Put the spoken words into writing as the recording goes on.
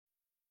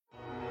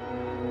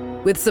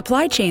With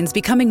supply chains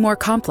becoming more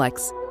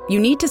complex, you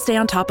need to stay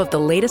on top of the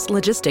latest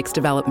logistics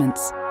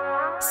developments.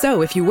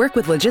 So if you work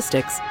with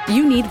logistics,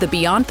 you need the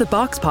Beyond the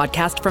Box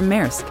podcast from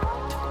Maersk.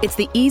 It's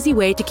the easy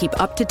way to keep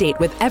up to date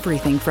with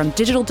everything from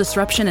digital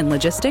disruption in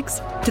logistics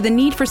to the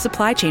need for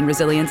supply chain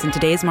resilience in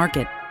today's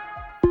market.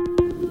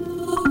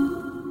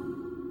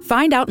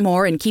 Find out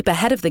more and keep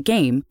ahead of the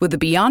game with the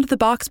Beyond the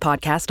Box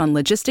podcast on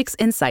logistics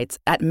insights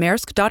at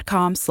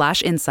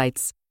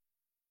maersk.com/insights.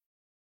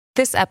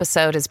 This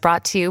episode is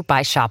brought to you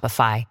by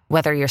Shopify.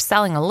 Whether you're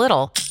selling a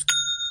little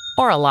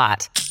or a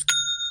lot,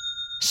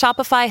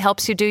 Shopify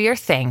helps you do your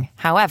thing,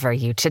 however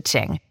you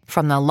cha-ching.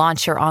 From the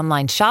launch your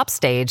online shop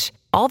stage,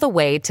 all the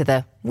way to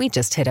the we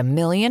just hit 1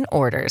 million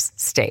orders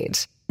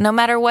stage. No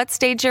matter what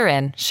stage you're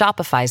in,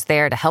 Shopify's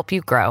there to help you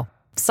grow.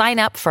 Sign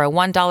up for a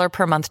 $1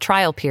 per month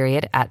trial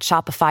period at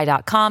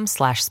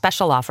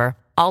shopify.com/special offer,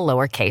 all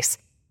lowercase.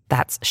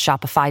 That's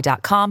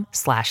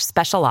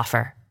shopify.com/special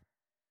offer.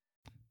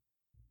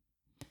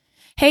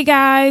 Hey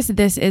guys,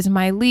 this is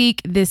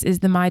Myleik. This is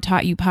the My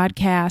Taught You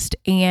podcast,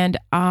 and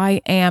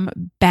I am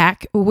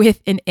back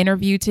with an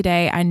interview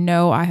today. I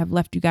know I have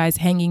left you guys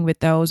hanging with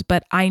those,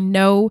 but I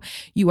know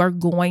you are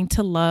going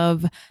to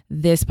love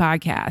this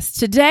podcast.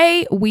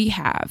 Today we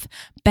have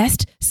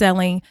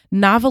best-selling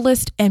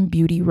novelist and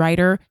beauty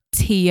writer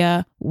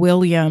Tia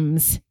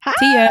Williams. Hi.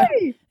 Tia,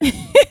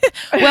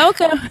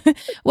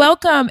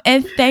 welcome,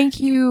 and thank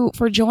you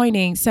for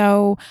joining.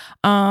 So,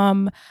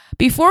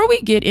 before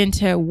we get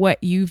into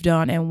what you've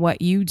done and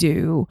what you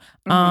do,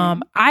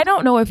 I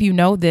don't know if you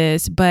know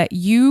this, but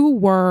you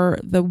were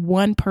the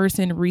one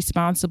person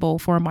responsible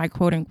for my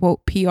quote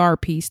unquote PR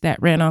piece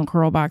that ran on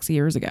Curlbox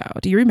years ago.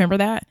 Do you remember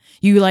that?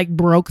 You like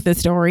broke the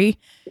story.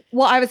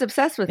 Well, I was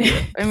obsessed with you.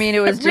 I mean, it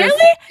was just, Really?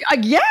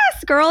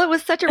 Yes, girl. It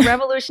was such a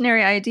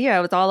revolutionary idea. I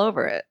was all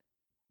over it.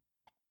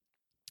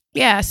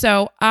 Yeah.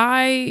 So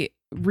I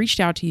reached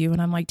out to you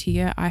and I'm like,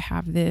 Tia, I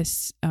have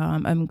this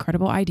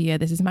incredible idea.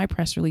 This is my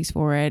press release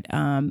for it.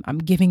 I'm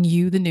giving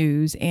you the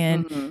news.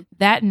 And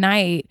that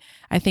night,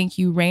 I think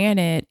you ran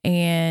it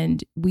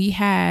and we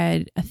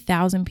had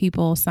 1,000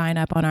 people sign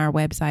up on our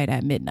website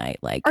at midnight.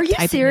 Like, are you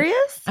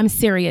serious? I'm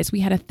serious.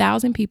 We had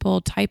 1,000 people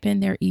type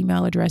in their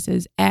email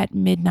addresses at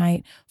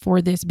midnight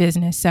for this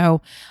business.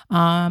 So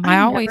I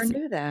always never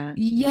knew that.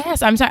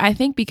 Yes, I'm sorry. I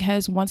think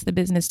because once the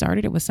business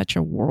started, it was such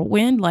a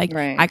whirlwind. Like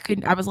Right.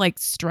 I was like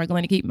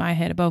struggling to keep my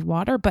head above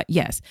water. But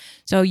yes,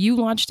 so you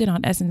launched it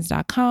on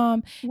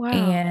essence.com Wow.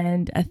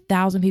 and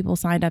 1,000 people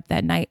signed up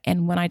that night.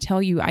 And when I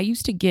tell you, I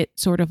used to get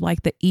sort of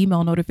like the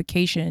email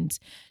notifications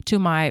to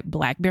my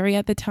BlackBerry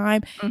at the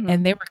time,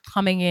 and they were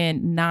coming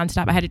in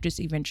nonstop. I had to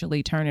just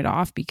eventually turn it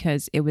off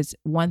because it was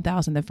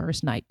 1,000 the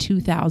first night,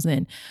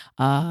 2,000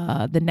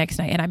 the next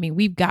night. And I mean,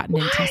 we've gotten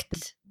into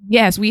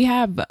yes, we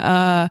have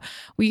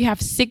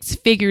 6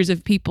 figures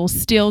of people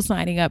still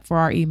signing up for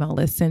our email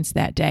list since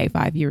that day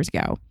 5 years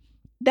ago.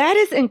 That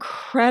is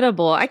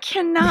incredible. I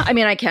can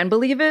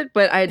believe it,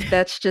 but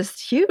that's just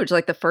huge.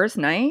 Like the first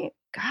night.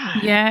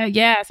 God.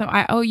 Yeah. So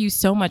I owe you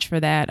so much for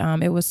that.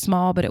 It was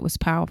small, but it was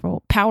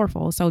powerful.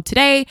 So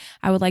today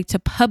I would like to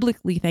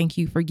publicly thank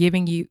you for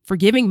giving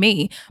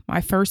me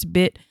my first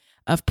bit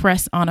of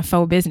press on a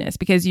faux business,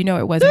 because you know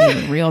it wasn't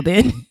even real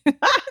then.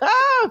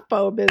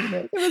 Faux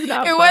business. It was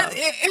not.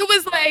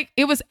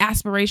 It was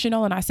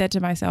aspirational, and I said to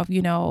myself,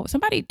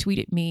 somebody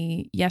tweeted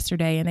me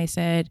yesterday, and they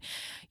said,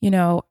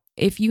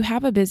 if you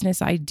have a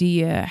business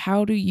idea,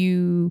 how do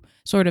you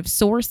sort of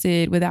source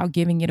it without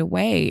giving it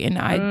away? And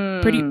I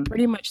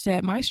pretty much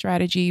said my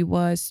strategy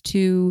was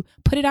to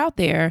put it out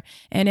there,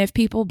 and if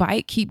people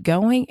bite, keep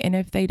going, and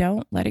if they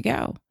don't, let it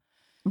go.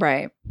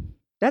 Right.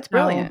 That's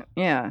brilliant.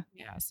 Yeah.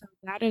 So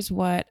that is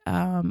what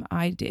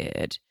I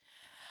did.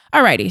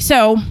 Alrighty.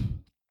 So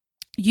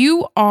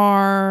you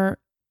are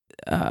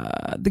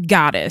the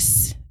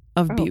goddess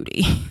of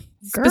beauty,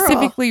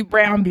 specifically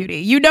brown beauty.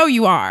 You know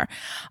you are.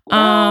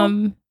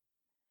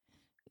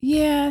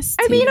 Yes.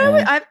 I mean,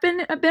 I've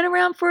been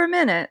around for a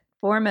minute.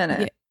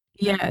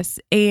 Yes.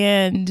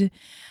 And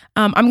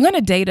I'm going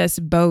to date us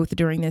both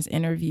during this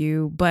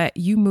interview, but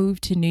you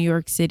moved to New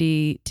York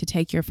City to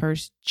take your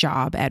first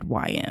job at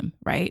YM,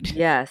 right?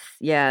 Yes.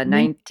 Yeah.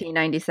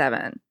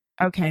 1997.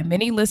 Okay.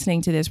 Many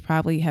listening to this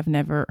probably have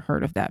never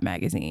heard of that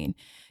magazine.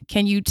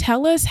 Can you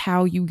tell us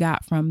how you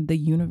got from the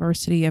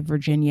University of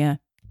Virginia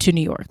to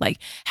New York? Like,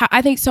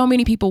 I think so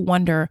many people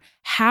wonder,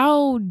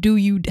 how did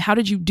you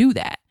do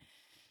that?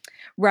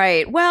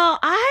 Right. Well,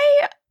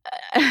 I've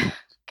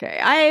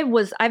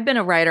been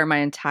a writer my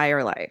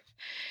entire life.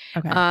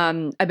 Okay.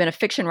 I've been a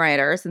fiction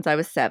writer since I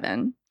was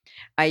 7.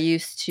 I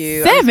used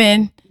to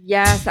 7.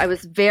 Yes, I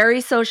was very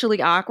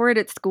socially awkward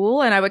at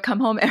school, and I would come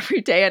home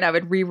every day and I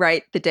would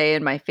rewrite the day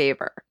in my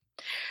favor.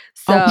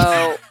 So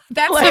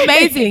that's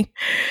amazing.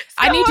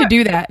 I need to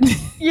do that.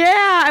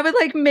 Yeah, I would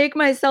make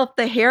myself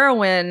the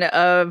heroine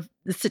of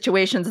the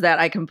situations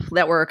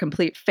that were a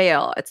complete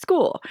fail at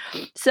school.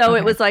 So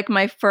It was like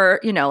my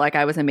first,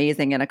 I was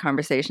amazing in a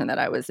conversation that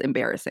I was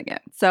embarrassing in.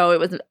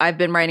 So I've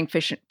been writing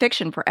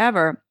fiction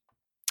forever.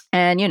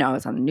 And, I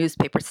was on the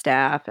newspaper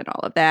staff and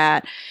all of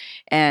that.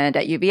 And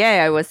at UVA,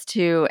 I was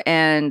too.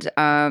 And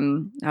I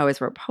always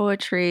wrote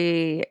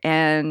poetry.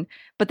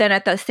 But then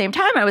at the same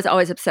time, I was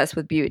always obsessed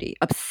with beauty,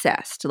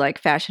 obsessed, like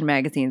fashion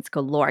magazines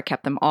galore. I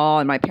kept them all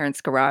in my parents'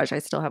 garage. I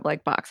still have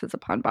like boxes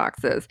upon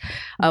boxes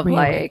of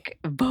like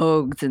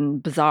Vogues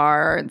and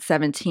Bazaar and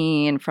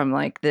 17 from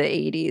like the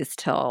 80s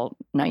till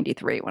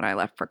 93 when I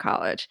left for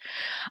college.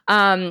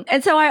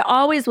 And so I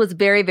always was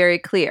very, very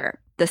clear.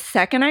 The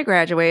second I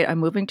graduate, I'm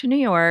moving to New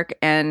York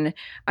and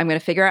I'm going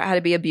to figure out how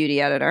to be a beauty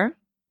editor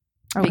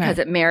because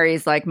it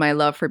marries like my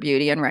love for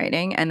beauty and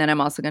writing. And then I'm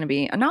also going to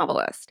be a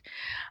novelist.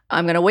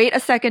 I'm going to wait a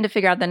second to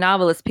figure out the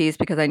novelist piece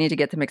because I need to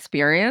get some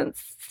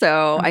experience.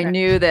 So I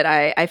knew that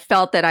I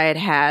felt that I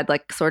had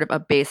like sort of a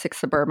basic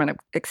suburban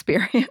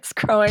experience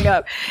growing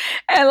up.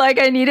 And like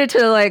I needed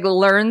to like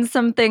learn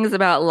some things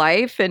about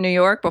life in New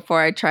York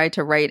before I tried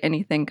to write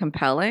anything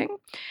compelling.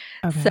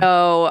 Okay.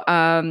 So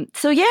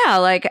yeah,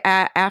 like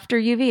after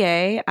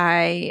UVA,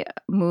 I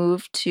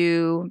moved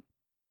to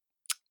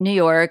New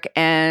York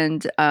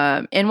and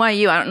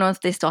NYU. I don't know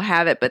if they still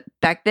have it, but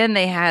back then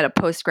they had a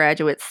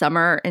postgraduate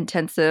summer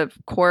intensive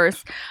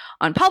course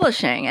on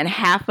publishing, and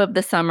half of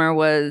the summer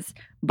was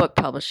book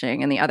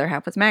publishing and the other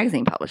half was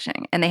magazine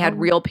publishing. And they had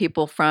real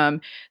people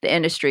from the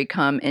industry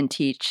come and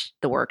teach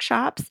the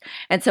workshops.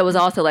 And so it was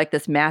also like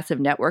this massive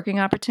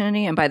networking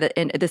opportunity. And by the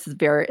end, this is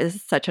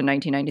such a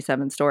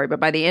 1997 story,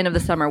 but by the end of the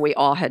summer, we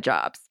all had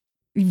jobs.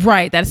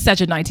 Right. That's such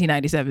a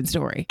 1997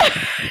 story.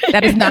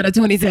 That is not a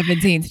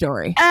 2017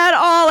 story. At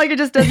all. Like it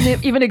just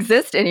doesn't even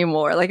exist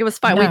anymore. Like it was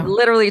fine. No. We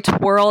literally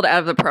twirled out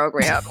of the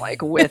program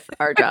like with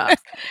our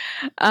jobs.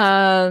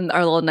 Our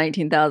little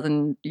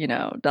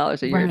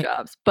 $19,000 a year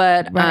jobs.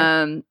 But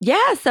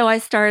so I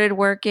started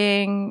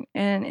working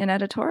in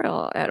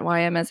editorial at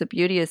YM as a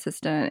beauty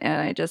assistant.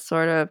 And I just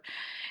sort of,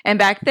 and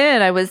back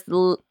then I was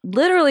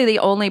literally the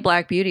only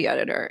Black beauty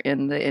editor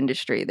in the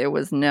industry. There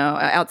was no,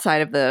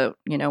 outside of the,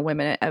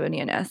 women at Ebony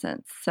and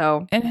Essence.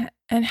 So.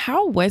 And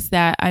how was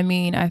that? I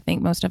mean, I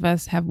think most of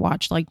us have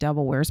watched like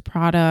Devil Wears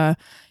Prada.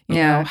 You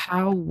know,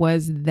 how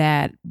was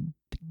that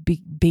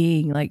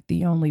being like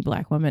the only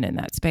Black woman in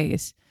that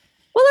space?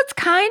 Well, it's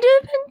kind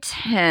of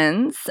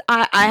intense.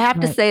 I have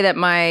to say that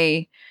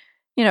my,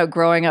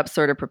 growing up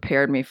sort of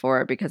prepared me for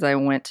it because I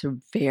went to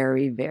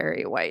very,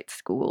 very white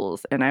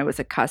schools and I was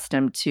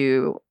accustomed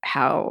to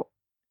how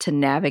to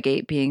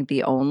navigate being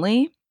the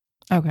only,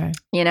 in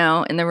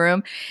the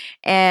room.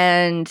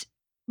 And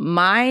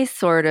my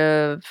sort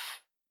of,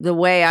 the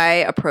way I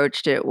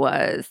approached it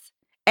was,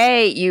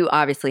 you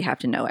obviously have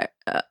to know it,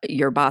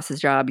 your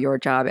boss's job, your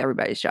job,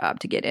 everybody's job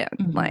to get in.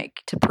 Mm-hmm.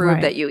 Like to prove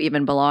that you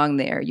even belong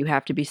there, you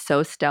have to be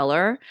so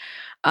stellar.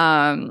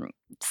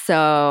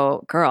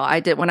 So girl,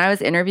 when I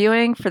was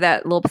interviewing for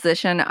that little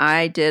position,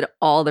 I did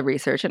all the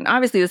research. And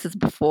obviously this is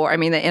before,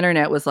 the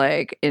internet was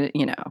like,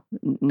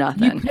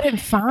 nothing. You couldn't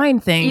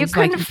find things. You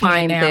couldn't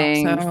find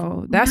things.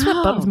 So that's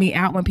what bums me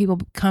out when people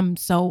come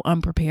so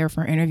unprepared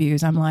for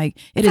interviews. I'm like,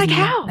 it's like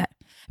how?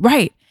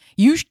 Right.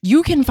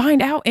 You can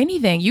find out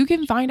anything. You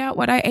can find out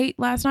what I ate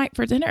last night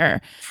for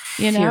dinner.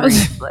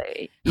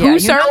 Seriously. Who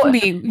served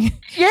me?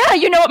 Yeah,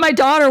 you know what my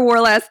daughter wore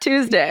last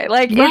Tuesday.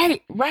 Like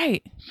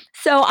right.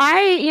 So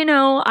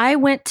I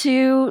went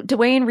to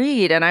Dwayne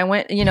Reed and I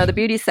went, the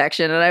beauty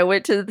section, and I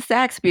went to the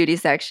Saks beauty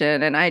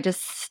section, and I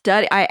just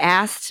studied. I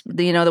asked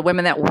the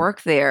women that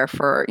work there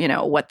for,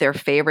 what their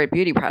favorite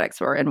beauty products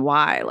were and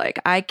why. Like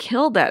I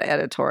killed that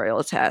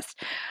editorial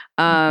test.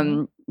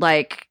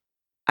 Like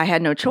I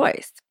had no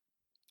choice.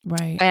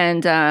 Right.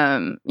 And,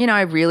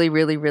 I really,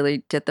 really,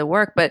 really did the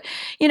work. But,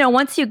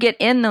 once you get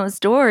in those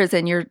doors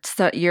and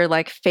you're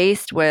like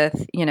faced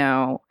with,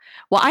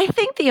 well, I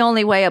think the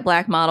only way a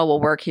Black model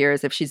will work here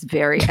is if she's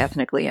very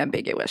ethnically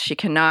ambiguous. She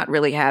cannot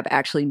really have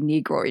actually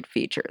Negroid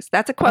features.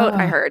 That's a quote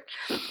I heard.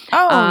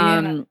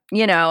 And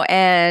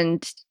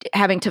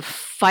having to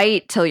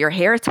fight till your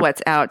hair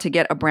sweats out to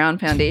get a brown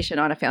foundation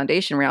on a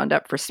foundation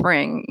roundup for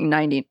spring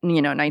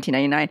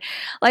 1999.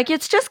 Like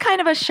it's just kind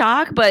of a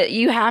shock, but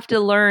you have to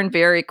learn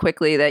very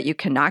quickly that you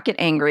cannot get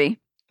angry.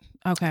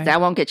 Okay.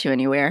 That won't get you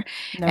anywhere.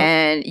 Nope.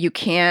 And you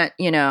can't,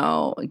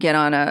 get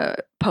on a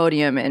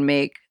podium and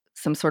make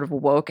some sort of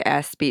woke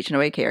ass speech.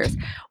 Nobody cares.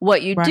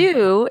 What you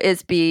do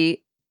is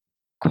be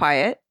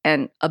quiet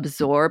and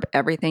absorb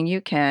everything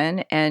you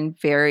can and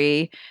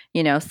very,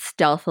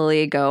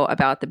 stealthily go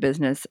about the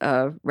business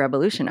of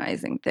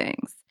revolutionizing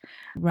things.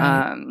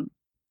 Right.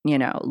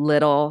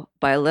 Little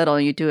by little,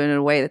 you do it in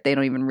a way that they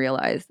don't even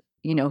realize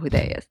who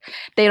they is.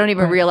 They don't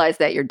even realize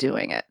that you're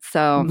doing it.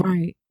 So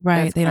right.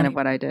 That's kind of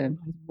what I did.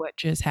 What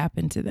just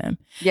happened to them?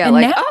 Yeah, and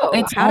like how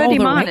did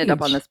Iman end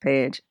up on this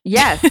page?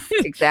 Yes,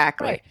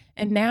 exactly. Right.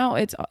 And now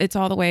it's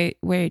all the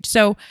wage.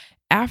 So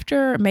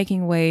after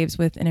making waves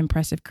with an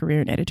impressive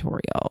career in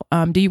editorial,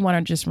 do you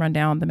want to just run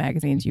down the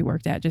magazines you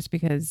worked at? Just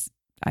because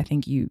I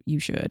think you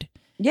should.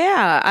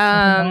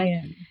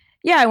 Yeah.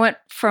 Yeah, I went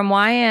from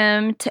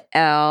YM to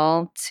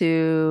Elle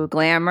to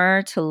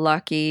Glamour to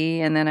Lucky,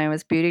 and then I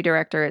was beauty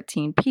director at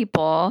Teen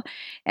People,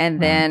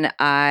 and then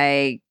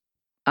I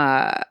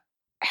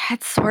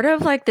had sort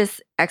of like this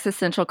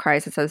existential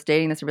crisis. I was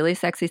dating this really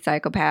sexy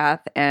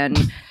psychopath,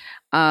 and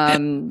I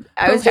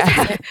was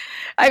just,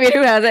 I mean,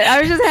 who hasn't? I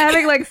was just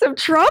having like some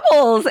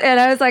troubles, and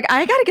I was like,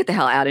 I got to get the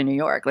hell out of New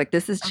York. Like,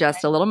 this is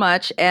just a little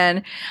much.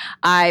 And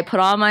I put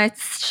all my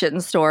shit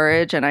in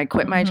storage, and I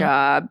quit my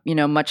job, you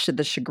know, much to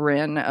the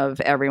chagrin of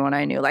everyone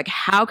I knew. Like,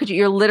 how could you?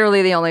 You're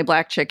literally the only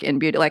Black chick in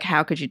beauty. Like,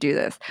 how could you do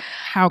this?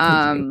 How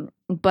could you?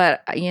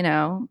 But you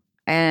know.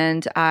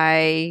 And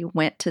I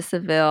went to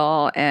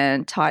Seville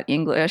and taught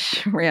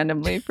English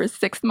randomly for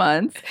 6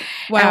 months.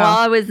 Wow. And while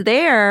I was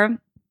there,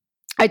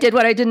 I did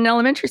what I did in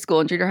elementary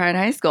school and junior high and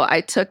high school.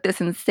 I took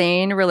this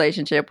insane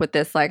relationship with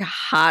this like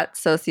hot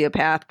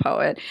sociopath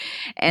poet,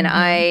 and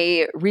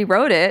I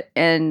rewrote it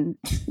and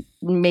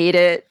made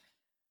it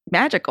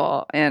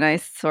magical. And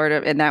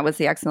and that was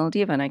The Accidental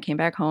Diva. And I came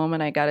back home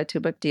and I got a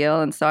 2-book deal.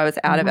 And so I was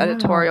out of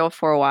editorial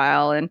for a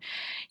while and,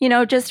 you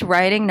know, just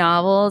writing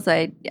novels.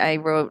 I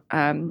wrote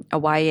a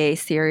YA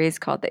series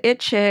called The It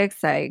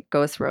Chicks. I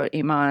ghost wrote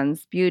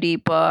Iman's beauty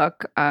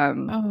book. Oh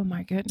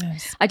my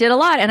goodness. I did a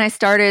lot. And I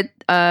started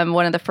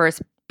one of the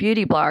first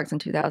beauty blogs in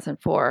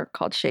 2004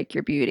 called Shake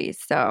Your Beauty.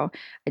 So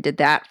I did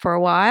that for a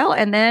while,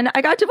 and then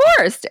I got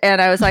divorced, and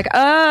I was like,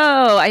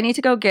 oh, I need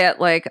to go get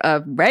like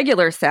a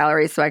regular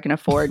salary so I can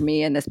afford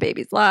me and this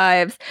baby's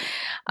lives.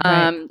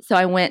 So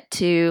I went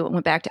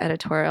back to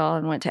editorial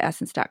and went to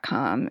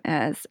Essence.com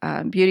as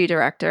beauty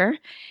director.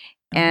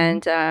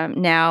 And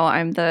now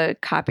I'm the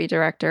copy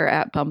director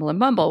at Bumble and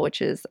Bumble,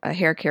 which is a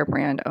hair care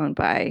brand owned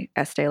by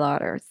Estee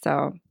Lauder.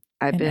 So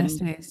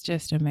Estee is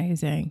just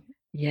amazing.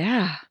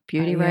 Yeah,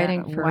 beauty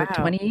writing for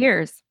 20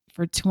 years.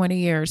 For 20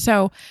 years.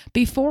 So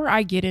before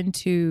I get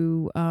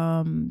into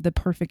the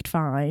perfect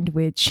find,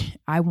 which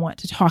I want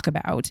to talk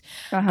about,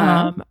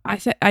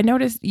 I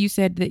noticed you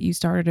said that you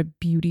started a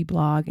beauty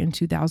blog in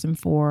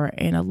 2004,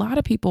 and a lot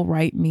of people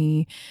write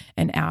me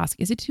and ask,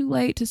 is it too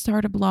late to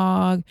start a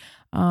blog?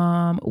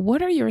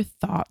 What are your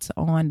thoughts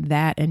on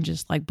that and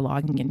just like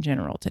blogging in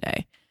general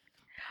today?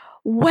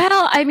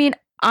 Well, I mean,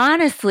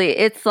 honestly,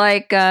 it's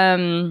like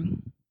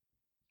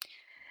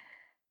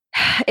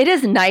it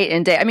is night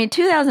and day. I mean,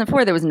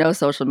 2004, there was no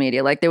social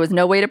media. Like, there was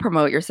no way to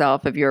promote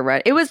yourself if you were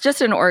right. It was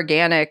just an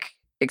organic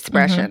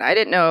expression. I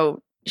didn't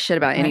know shit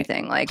about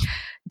anything. Like,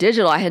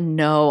 digital, I had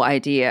no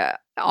idea.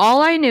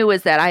 All I knew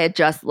was that I had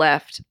just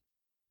left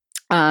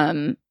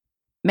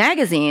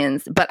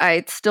magazines, but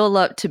I still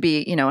love to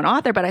be, you know, an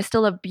author, but I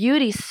still love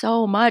beauty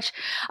so much.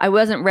 I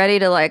wasn't ready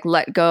to like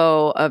let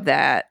go of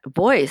that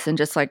voice and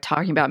just like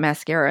talking about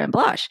mascara and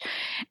blush.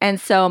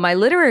 And so my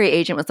literary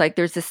agent was like,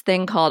 there's this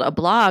thing called a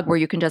blog where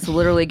you can just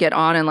literally get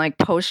on and like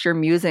post your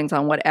musings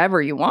on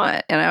whatever you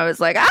want. And I was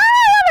like, I love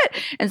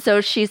it. And so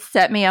she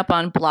set me up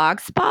on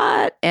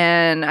Blogspot,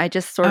 and I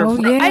just sort of,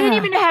 I didn't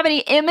even have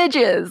any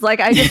images. Like,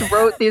 I just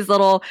wrote these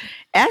little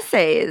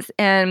essays,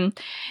 and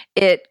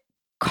it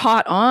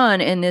caught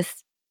on in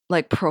this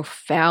like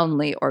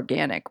profoundly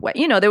organic way.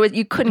 You know,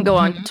 you couldn't go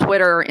on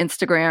Twitter or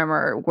Instagram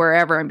or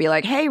wherever and be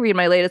like, hey, read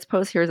my latest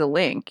post, here's a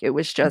link. It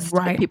was just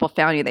if people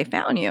found you, they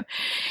found you.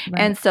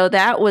 And so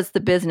that was the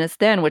business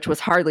then, which was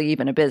hardly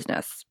even a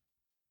business.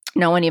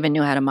 No one even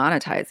knew how to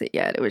monetize it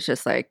yet. It was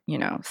just like, you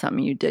know,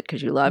 something you did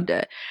because you loved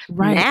it.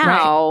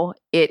 Now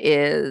it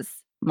is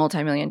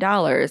multi-million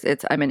dollars.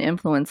 I'm an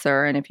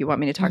influencer, and if you want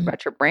me to talk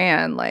about your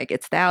brand, like,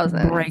 it's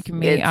thousands. Break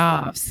me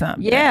off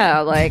something. Yeah,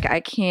 like,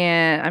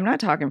 I'm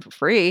not talking for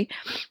free.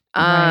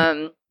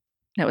 That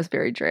was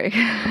very Drake.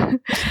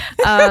 You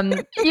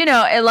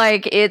know,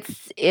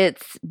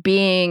 it's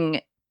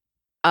being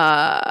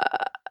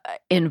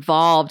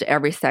involved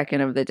every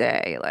second of the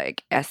day,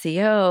 like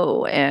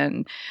SEO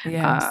and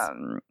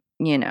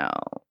you know,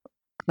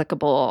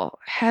 clickable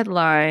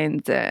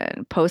headlines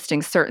and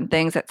posting certain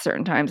things at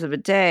certain times of a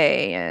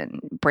day and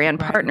brand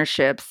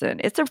partnerships.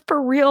 And it's a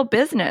for real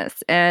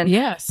business. And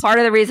part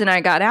of the reason I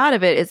got out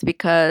of it is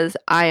because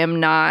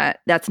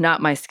that's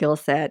not my skill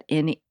set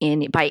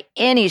by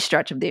any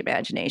stretch of the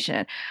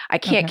imagination. I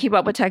can't keep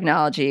up with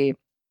technology.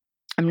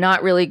 I'm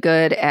not really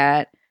good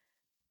at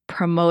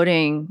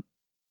promoting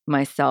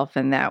myself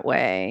in that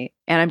way.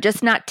 And I'm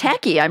just not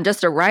techie. I'm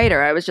just a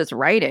writer. I was just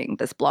writing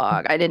this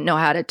blog. I didn't know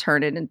how to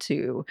turn it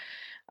into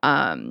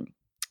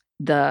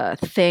the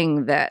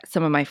thing that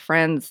some of my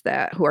friends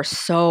who are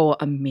so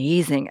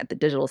amazing at the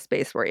digital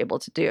space were able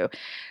to do.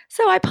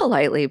 So I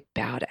politely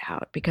bowed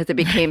out because it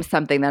became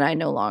something that I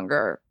no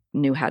longer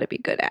knew how to be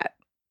good at.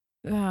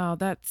 Oh,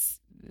 that's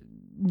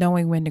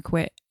knowing when to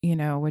quit, you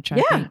know, which I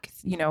think,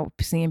 you know,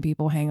 seeing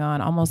people hang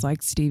on almost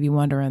like Stevie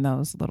Wonder and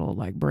those little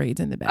like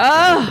braids in the back.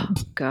 Oh,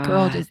 God.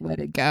 Girl, just let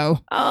it go.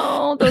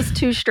 Oh, those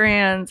 2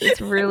 strands.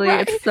 It's really,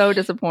 it's so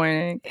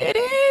disappointing. It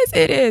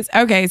is.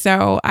 Okay.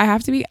 So I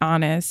have to be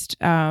honest.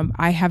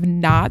 I have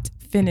not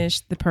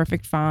finished The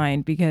Perfect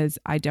Find because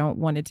I don't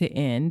want it to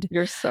end.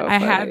 You're so I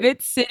funny. have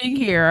it sitting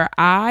here.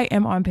 I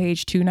am on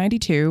page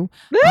 292,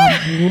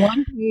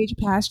 one page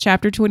past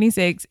chapter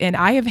 26, and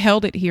I have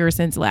held it here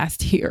since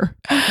last year.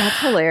 That's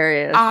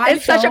hilarious.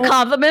 It's such a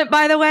compliment,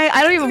 by the way.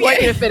 I don't even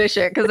want you to finish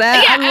it because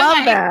I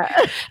love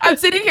that. I'm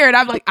sitting here and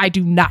I'm like, I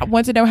do not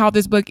want to know how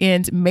this book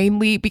ends,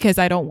 mainly because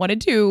I don't want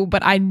it to,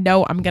 but I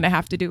know I'm going to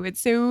have to do it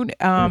soon.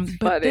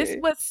 But this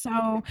was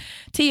so,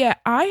 Tia,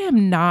 I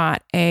am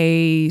not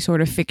a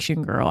sort of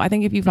fiction girl. I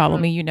think if you follow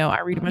me, you know,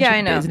 I read a bunch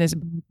of business,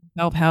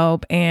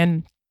 self-help,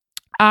 and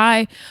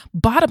I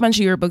bought a bunch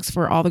of your books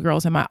for all the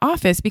girls in my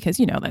office because,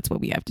 you know, that's what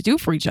we have to do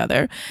for each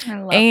other. I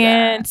love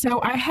and that.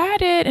 So I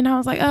had it and I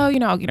was like, oh, you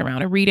know, I'll get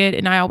around and read it.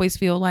 And I always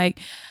feel like,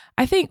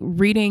 I think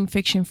reading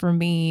fiction for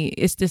me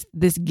is just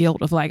this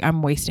guilt of like,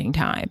 I'm wasting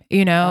time,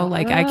 you know,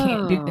 like I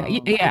can't do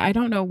that. Yeah, I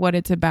don't know what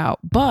it's about,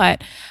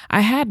 but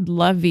I had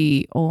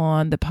Lovey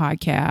on the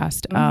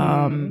podcast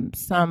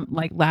some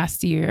like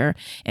last year,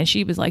 and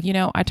she was like, you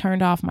know, I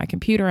turned off my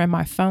computer and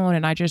my phone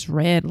and I just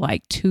read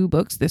like 2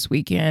 books this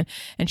weekend.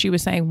 And she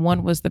was saying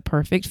one was The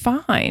Perfect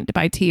Find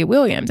by Tia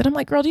Williams. And I'm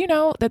like, girl, do you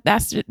know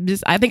that's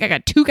just, I think I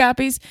got 2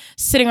 copies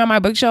sitting on my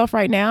bookshelf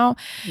right now.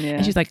 Yeah.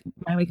 And she's like,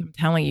 Mike, I'm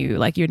telling you,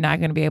 like, you're not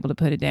going to be able to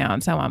put it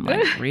down. So I'm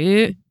like,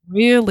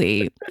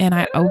 really? And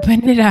I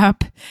opened it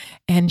up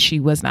and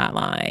she was not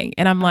lying.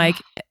 And I'm like,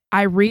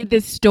 I read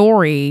this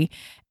story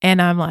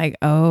and I'm like,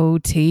 oh,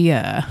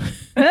 Tia.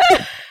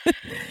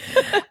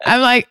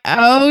 I'm like,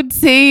 oh,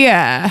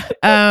 Tia.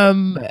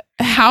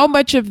 How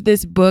much of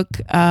this book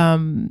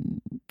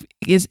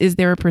is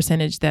there a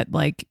percentage that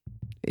like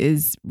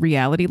is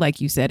reality? Like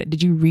you said,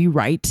 did you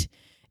rewrite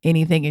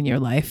anything in your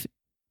life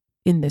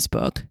in this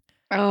book?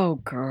 Oh,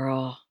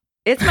 girl.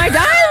 It's my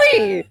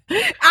diary.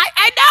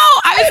 I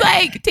know. I was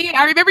like, Tia,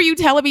 I remember you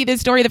telling me this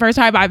story the first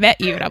time I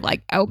met you, and I'm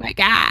like, oh my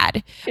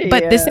God.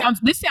 But this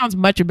sounds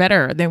much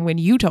better than when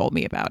you told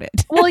me about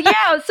it. Well,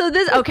 yeah. So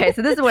this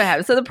is what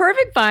happened. So The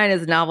Perfect Find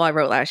is a novel I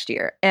wrote last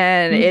year,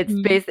 and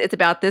it's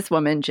about this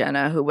woman,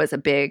 Jenna, who was a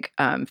big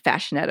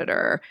fashion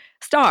editor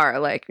star,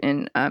 like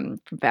in from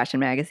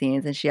fashion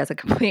magazines, and she has a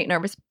complete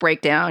nervous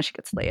breakdown. She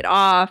gets laid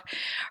off.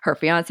 Her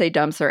fiance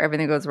dumps her.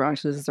 Everything goes wrong.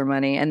 She loses her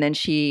money, and then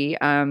she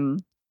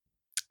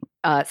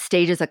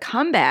stages a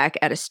comeback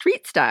at a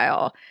street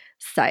style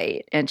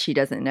site, and she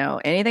doesn't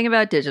know anything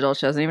about digital.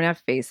 She doesn't even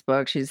have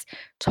Facebook. She's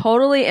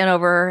totally in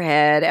over her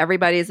head.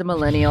 Everybody's a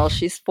millennial.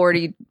 She's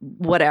 40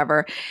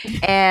 whatever,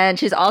 and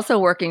she's also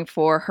working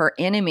for her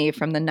enemy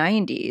from the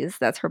 90s.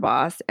 That's her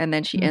boss. And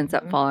then she ends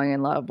up falling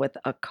in love with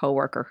a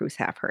coworker who's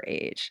half her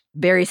age.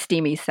 Very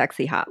steamy,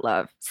 sexy, hot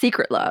love,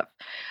 secret love.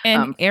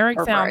 And Eric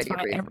sounds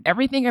fine.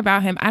 Everything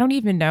about him, I don't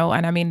even know.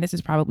 And I mean, this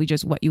is probably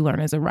just what you learn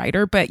as a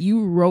writer, but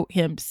you wrote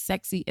him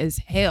sexy as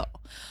hell.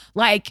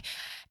 Like,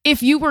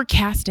 if you were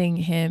casting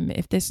him,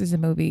 if this is a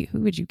movie,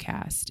 who would you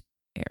cast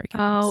Eric?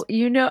 Oh,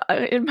 you know,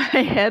 in my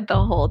head the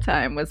whole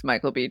time was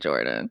Michael B.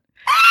 Jordan.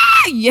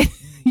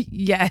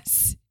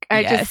 Yes.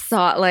 I just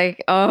thought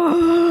like,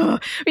 oh,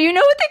 you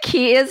know what the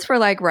key is for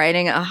like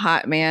writing a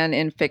hot man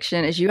in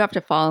fiction is you have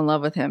to fall in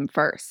love with him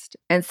first.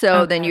 And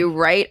so then you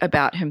write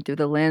about him through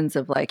the lens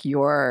of like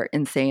your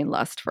insane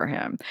lust for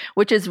him,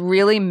 which is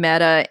really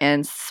meta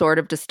and sort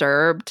of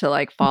disturbed to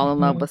like fall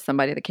in love with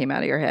somebody that came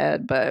out of your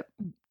head. But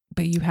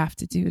you have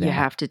to do that. You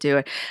have to do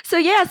it. So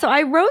yeah, so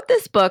I wrote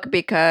this book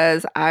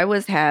because I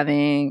wrote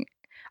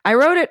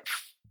it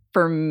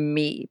for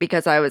me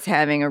because I was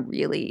having a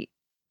really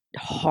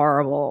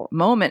horrible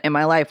moment in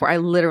my life where I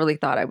literally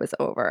thought I was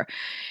over.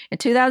 In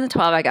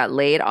 2012, I got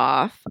laid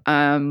off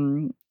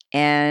and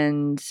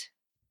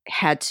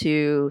had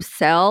to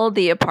sell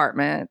the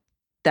apartment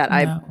that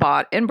I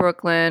bought in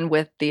Brooklyn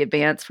with the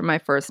advance from my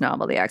first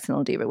novel, The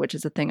Accidental Diva, which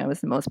is the thing I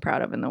was the most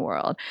proud of in the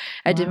world.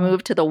 I had to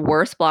move to the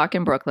worst block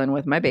in Brooklyn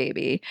with my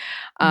baby.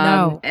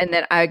 And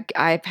then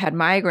I've had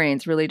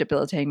migraines, really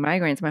debilitating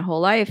migraines my whole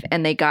life.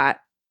 And they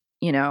got,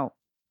 you know,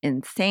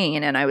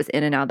 insane. And I was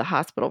in and out of the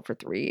hospital for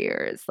 3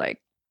 years.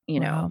 Like, you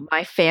know,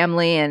 my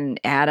family and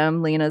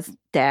Adam, Lena's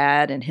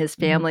dad, and his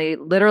family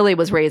literally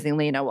was raising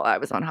Lena while I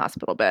was on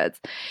hospital beds.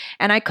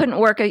 And I couldn't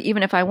work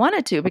even if I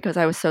wanted to because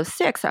I was so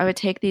sick. So I would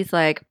take these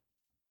I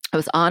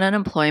was on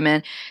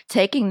unemployment,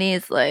 taking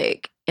these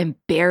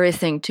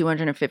embarrassing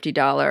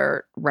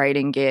 $250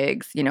 writing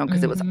gigs, you know,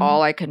 because it was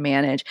all I could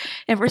manage.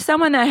 And for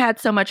someone that had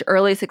so much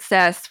early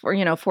success for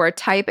a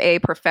type A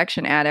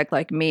perfection addict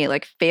like me,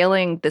 like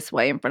failing this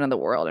way in front of the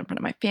world, in front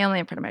of my family,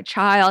 in front of my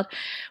child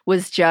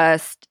was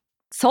just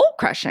soul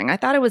crushing. I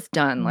thought it was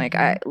done. Like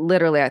I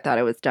thought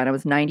it was done. I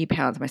was 90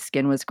 pounds. My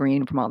skin was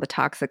green from all the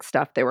toxic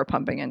stuff they were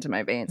pumping into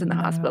my veins in the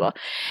hospital.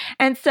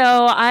 And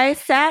so I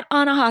sat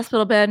on a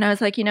hospital bed and I was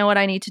like, you know what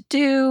I need to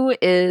do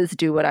is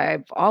do what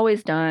I've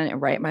always done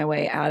and write my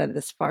way out of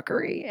this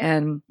fuckery.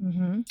 And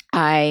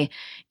I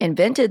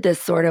invented this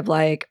sort of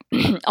like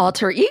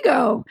alter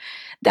ego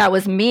that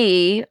was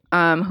me,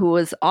 who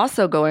was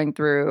also going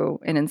through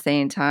an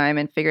insane time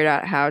and figured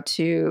out how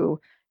to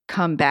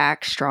come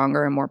back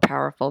stronger and more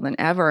powerful than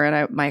ever.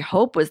 And my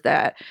hope was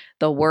that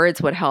the words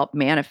would help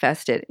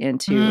manifest it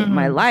into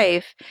my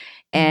life.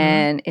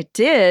 And it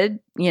did,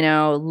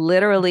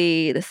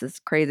 literally, this is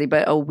crazy,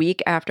 but a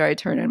week after I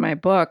turned in my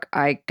book,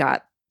 I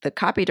got the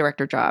copy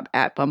director job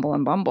at Bumble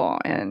and Bumble.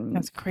 And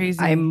that's crazy.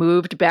 I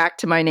moved back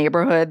to my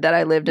neighborhood that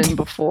I lived in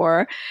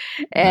before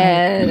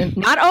and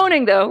not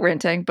owning though,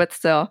 renting, but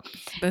still.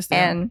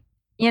 And,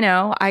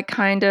 I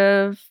kind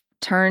of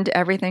turned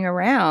everything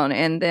around.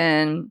 And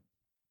then,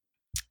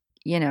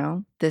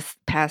 this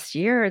past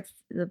year,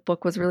 the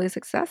book was really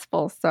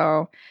successful.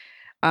 So,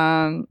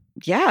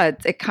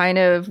 it kind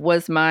of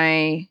was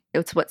I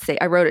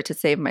wrote it to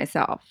save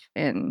myself,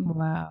 and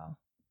wow,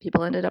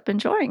 people ended up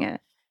enjoying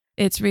it.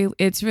 It's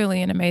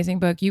really an amazing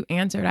book. You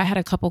answered. I had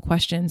a couple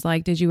questions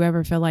like, did you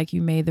ever feel like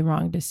you made the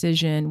wrong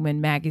decision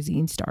when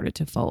magazines started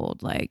to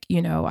fold? Like,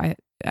 I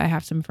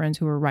have some friends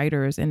who are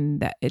writers, and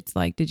that it's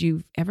like, did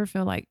you ever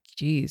feel like,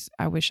 geez,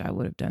 I wish I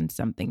would have done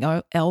something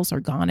else or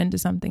gone into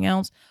something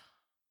else?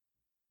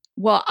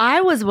 Well,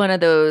 I was one of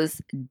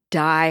those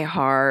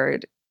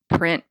diehard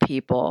print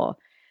people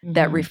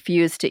that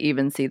refused to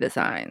even see the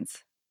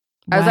signs.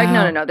 I was like,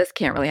 no, this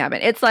can't really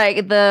happen. It's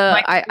like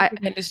the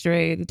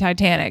industry, the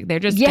Titanic. They're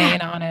just staying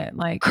on it.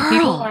 Like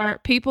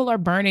people are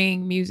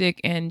burning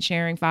music and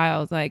sharing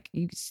files. Like,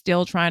 you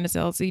still trying to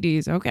sell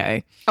CDs?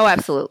 Okay. Oh,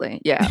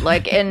 absolutely, yeah.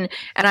 Like, and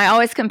I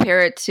always compare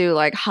it to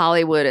like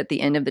Hollywood at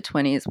the end of the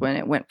 1920s when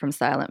it went from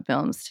silent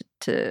films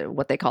to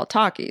what they call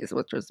talkies,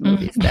 which was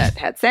movies that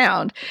had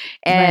sound.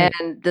 And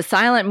the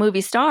silent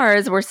movie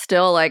stars were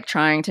still like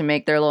trying to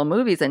make their little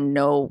movies, and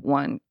no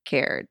one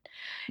cared.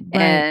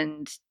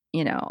 And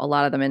a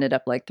lot of them ended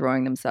up like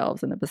throwing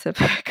themselves in the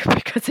Pacific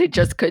because they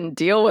just couldn't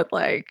deal with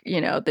like,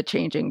 the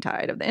changing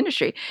tide of the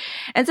industry.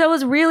 And so it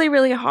was really,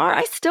 really hard.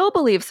 I still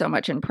believe so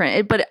much in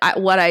print, but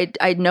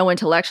I know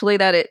intellectually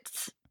that it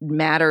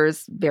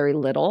matters very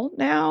little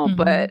now,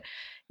 but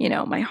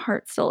my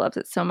heart still loves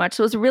it so much.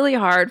 So it was really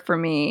hard for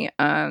me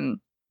to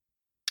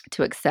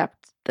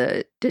accept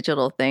the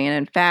digital thing. And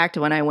in fact,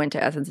 when I went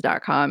to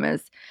Essence.com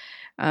as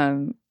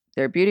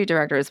their beauty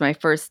director, is my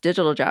first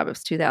digital job. It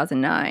was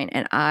 2009.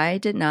 And I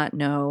did not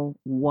know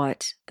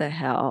what the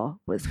hell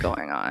was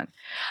going on.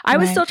 I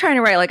was still trying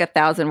to write like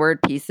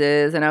 1,000-word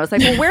pieces. And I was like,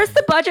 well, where's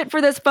the budget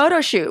for this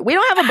photo shoot? We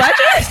don't have a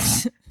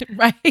budget.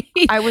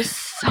 Right. I was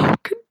so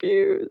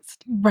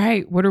confused.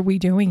 Right. What are we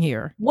doing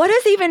here? What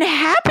is even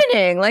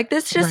happening? Like,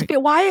 this just,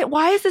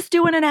 why is this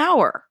due in an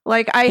hour?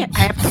 Like, I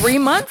have 3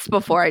 months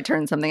before I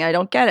turn something. I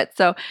don't get it.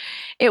 So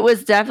it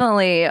was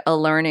definitely a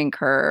learning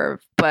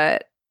curve.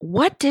 But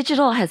what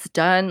digital has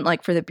done,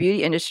 like, for the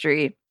beauty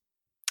industry,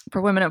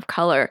 for women of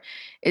color,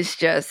 is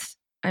just,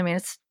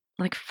 it's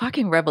like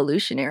fucking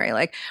revolutionary.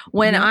 Like,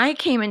 when I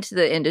came into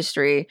the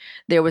industry,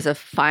 there was a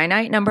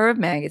finite number of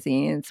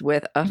magazines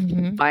with a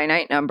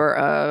finite number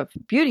of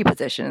beauty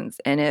positions.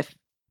 And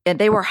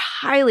they were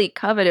highly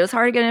coveted. It was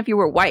hard to get in if you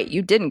were white.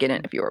 You didn't get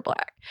in if you were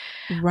black.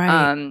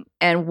 Right.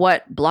 And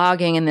what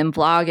blogging and then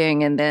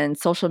vlogging and then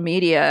social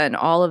media and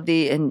all of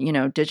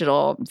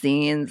digital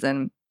zines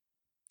and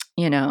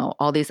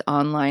all these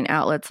online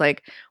outlets,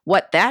 like,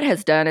 what that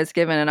has done is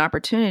given an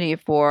opportunity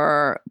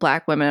for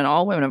Black women and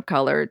all women of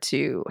color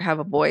to have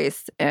a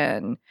voice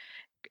and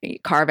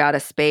carve out a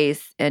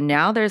space. And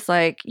now there's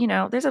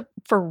there's a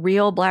for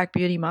real Black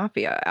beauty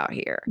mafia out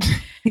here.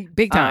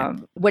 Big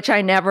time. Which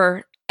I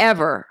never,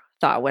 ever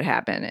thought would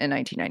happen in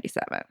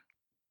 1997.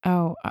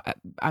 Oh,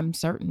 I'm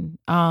certain.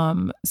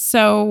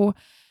 So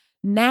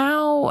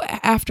now,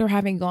 after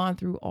having gone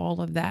through all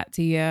of that,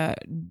 Tia,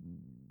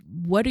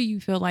 what do you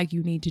feel like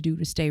you need to do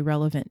to stay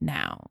relevant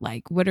now?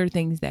 Like, what are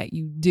things that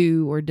you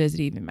do, or does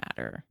it even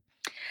matter?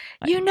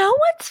 Like,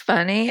 what's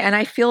funny? And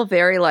I feel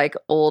very like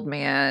old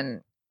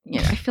man,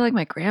 I feel like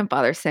my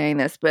grandfather saying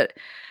this, but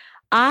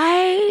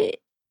I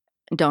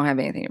don't have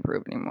anything to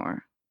prove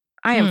anymore.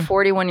 I am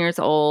 41 years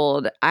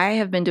old. I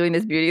have been doing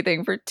this beauty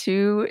thing for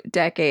 2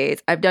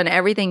 decades. I've done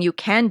everything you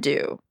can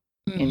do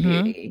in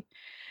beauty.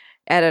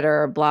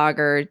 Editor,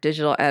 blogger,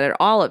 digital editor,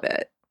 all of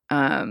it.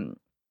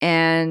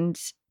 And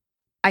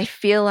I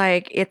feel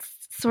like it's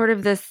sort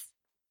of this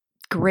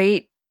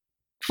great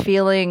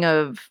feeling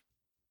of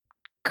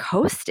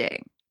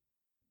coasting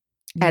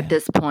at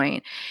this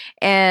point.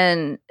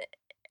 And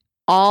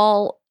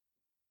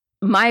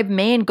my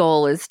main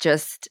goal is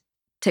just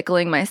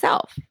tickling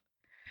myself.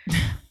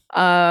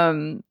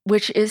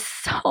 Which is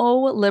so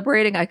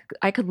liberating.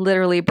 I could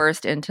literally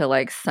burst into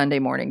like Sunday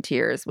morning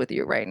tears with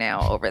you right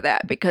now over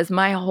that, because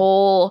my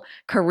whole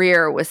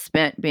career was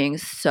spent being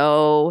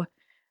so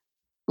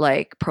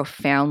like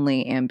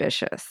profoundly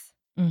ambitious.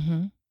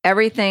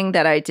 Everything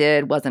that I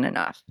did wasn't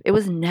enough. It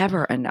was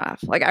never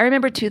enough. Like, I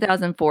remember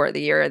 2004,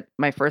 the year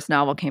my first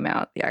novel came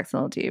out, The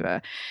Accidental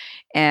Diva,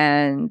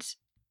 and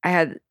I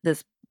had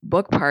this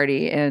book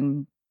party,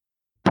 and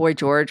Boy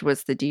George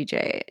was the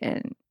DJ,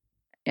 and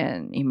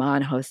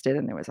Iman hosted,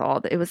 and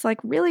it was like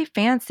really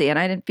fancy, and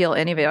I didn't feel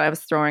any of it. I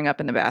was throwing up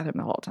in the bathroom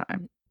the whole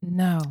time.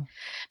 No.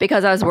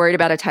 Because I was worried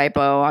about a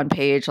typo on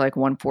page like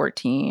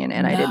 114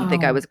 and I didn't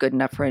think I No. was good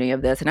enough for any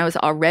of this. And I was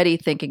already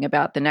thinking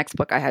about the next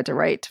book I had to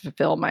write to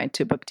fulfill my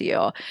 2-book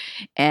deal.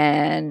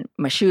 And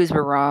my shoes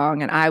were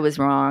wrong and I was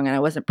wrong and I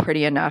wasn't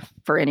pretty enough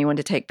for anyone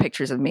to take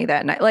pictures of me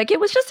that night. Like it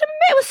was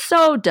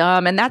so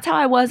dumb. And that's how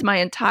I was my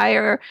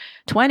entire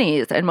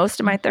 20s and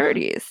most of my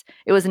 30s.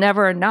 It was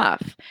never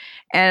enough.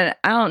 And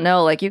I don't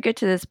know, like you get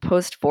to this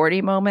post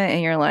 40 moment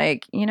and you're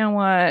like, you know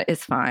what?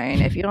 It's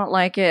fine. If you don't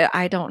like it,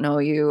 I don't know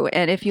you.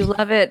 And if you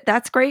love it,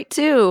 that's great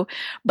too.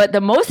 But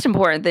the most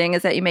important thing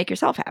is that you make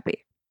yourself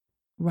happy.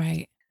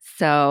 Right.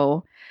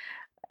 So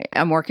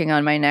I'm working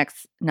on my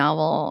next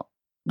novel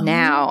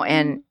now.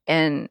 And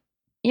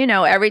you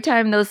know, every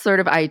time those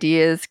sort of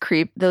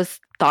those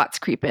thoughts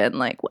creep in,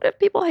 like, what if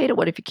people hate it?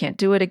 What if you can't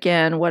do it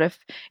again? What if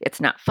it's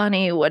not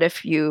funny? What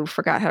if you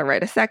forgot how to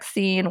write a sex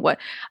scene?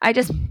 I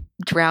just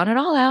drown it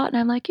all out. And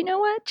I'm like, you know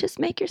what? Just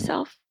make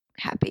yourself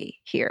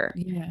happy here.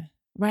 Yeah.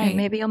 Right. And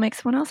maybe you'll make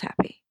someone else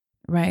happy.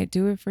 Right.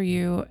 Do it for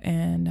you.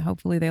 And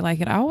hopefully they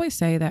like it. I always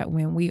say that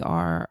when we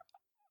are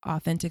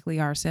authentically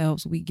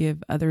ourselves, we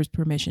give others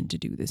permission to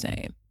do the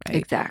same. Right?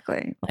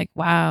 Exactly. Like,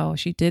 wow,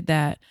 she did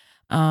that.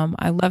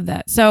 I love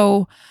that.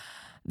 So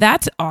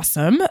that's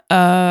awesome.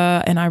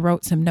 And I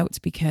wrote some notes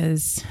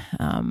because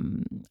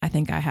I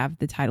think I have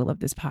the title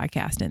of this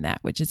podcast in that,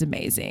 which is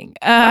amazing.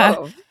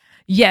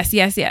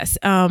 Yes.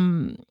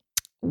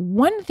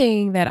 One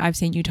thing that I've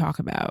seen you talk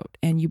about,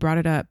 and you brought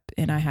it up,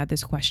 and I had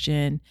this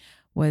question,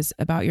 was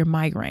about your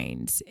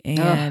migraines.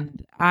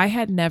 And I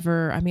had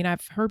never,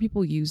 I've heard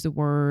people use the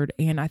word,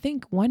 and I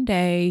think one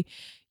day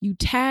you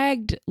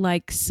tagged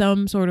like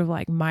some sort of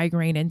like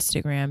migraine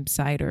Instagram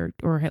site or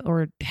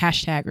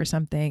hashtag or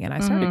something. And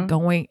I started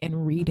going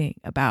and reading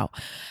about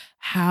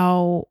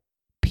how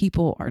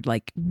people are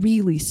like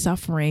really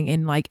suffering.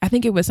 And like, I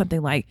think it was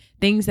something like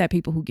things that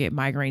people who get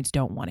migraines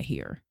don't want to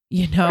hear,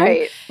 you know?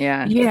 Right.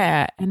 Yeah.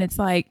 Yeah. And it's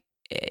like,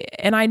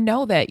 and I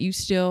know that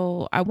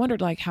I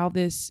wondered like how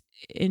this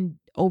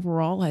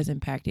overall has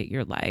impacted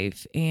your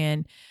life,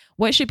 and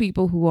what should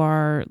people who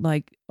are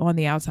like on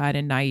the outside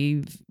and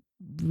naive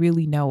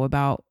really know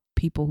about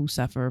people who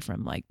suffer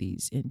from like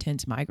these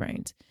intense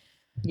migraines?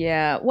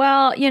 Yeah.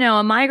 Well, you know,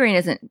 a migraine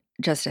isn't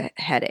just a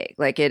headache.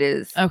 Like it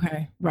is.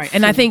 Okay. Right.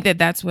 And I think that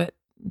that's what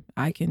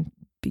I can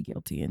be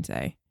guilty and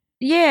say.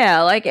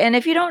 Yeah. Like, and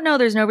if you don't know,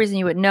 there's no reason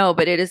you would know,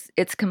 but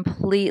it's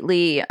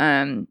completely,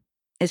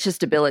 it's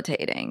just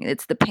debilitating.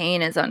 The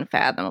pain is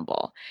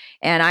unfathomable.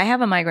 And I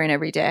have a migraine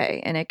every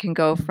day, and it can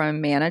go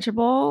from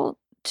manageable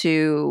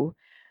to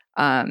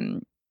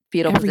fetal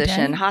Every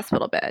position day?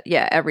 hospital bed.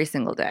 Yeah, every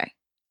single day.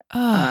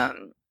 Oh,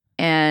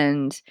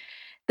 And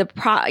it's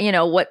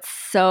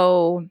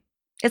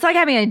like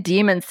having a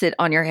demon sit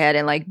on your head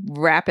and like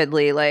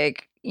rapidly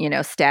like, you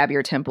know, stab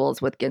your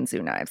temples with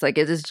Ginsu knives. Like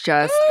it is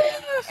just,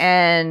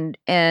 and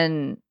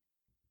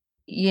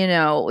you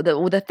know,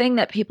 the thing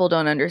that people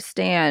don't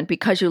understand,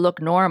 because you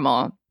look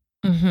normal,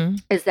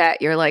 is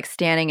that you're like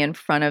standing in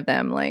front of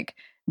them, like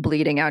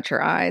bleeding out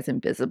your eyes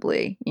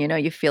invisibly. You know,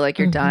 you feel like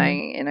you're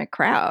dying in a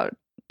crowd.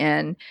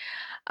 And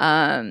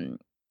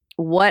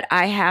what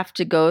I have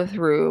to go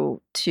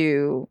through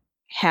to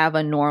have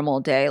a normal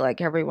day like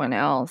everyone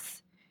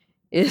else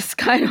is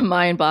kind of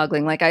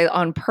mind-boggling. Like I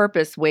on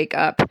purpose wake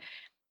up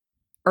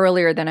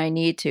earlier than I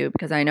need to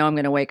because I know I'm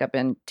going to wake up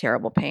in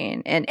terrible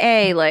pain. And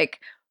like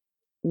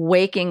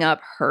waking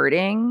up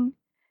hurting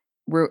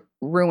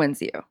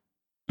ruins you,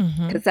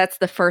 because that's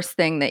the first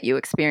thing that you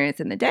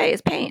experience in the day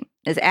is pain,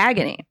 is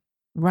agony.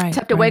 right. So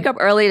I have to wake up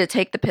early to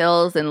take the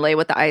pills and lay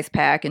with the ice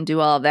pack and do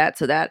all of that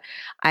so that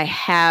I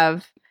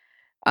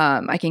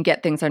can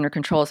get things under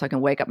control, so I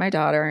can wake up my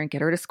daughter and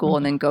get her to school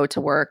and then go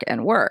to work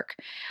and work.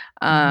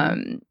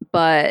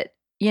 But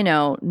you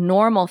know,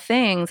 normal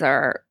things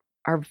are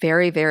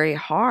very, very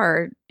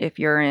hard if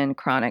you're in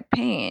chronic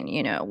pain.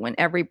 You know, when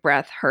every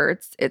breath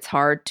hurts, it's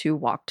hard to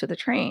walk to the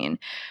train.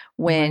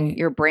 When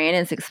your brain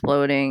is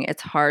exploding,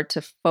 it's hard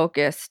to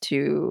focus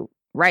to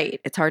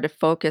write. It's hard to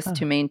focus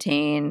to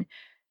maintain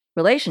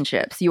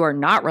relationships. You are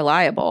not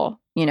reliable.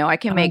 You know, I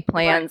can make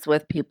plans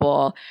with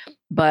people,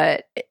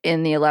 but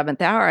in the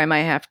 11th hour, I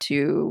might have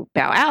to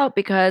bow out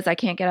because I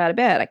can't get out of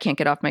bed. I can't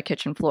get off my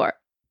kitchen floor.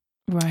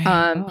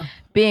 Right.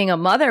 Being a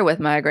mother with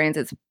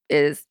migraines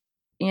is,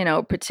 you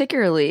know,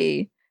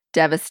 particularly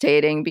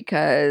devastating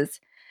because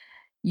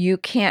you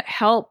can't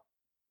help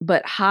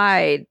but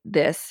hide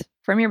this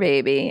from your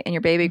baby, and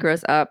your baby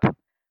grows up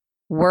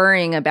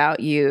worrying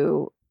about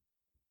you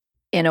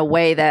in a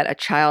way that a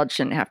child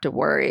shouldn't have to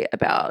worry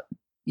about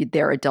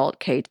their adult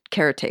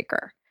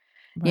caretaker.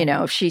 Right. You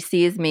know, if she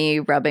sees me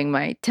rubbing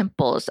my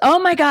temples, oh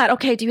my God,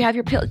 okay, do you have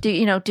your pill?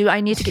 Do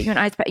I need to get you an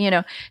ice pack? You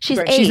know, she's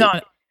 8.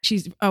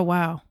 Oh,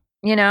 wow.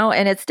 You know,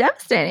 and it's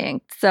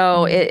devastating.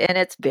 So, and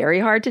it's very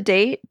hard to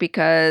date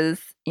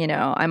because, you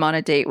know, I'm on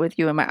a date with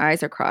you and my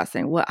eyes are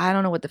crossing. Well, I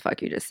don't know what the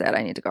fuck you just said.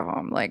 I need to go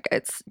home. Like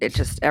it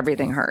just,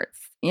 everything hurts,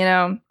 you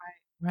know?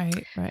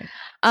 Right.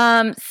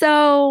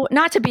 So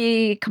not to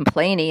be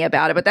complainy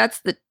about it, but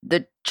that's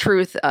the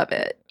truth of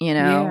it, you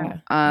know?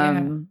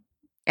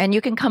 And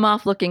you can come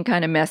off looking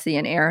kind of messy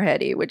and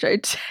airheady, which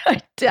I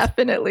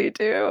definitely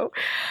do.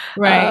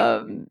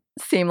 Right.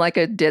 Seem like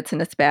a ditz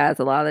and a spaz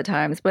a lot of the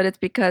times, but it's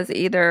because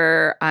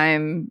either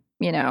I'm,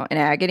 in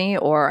agony,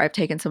 or I've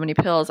taken so many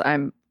pills,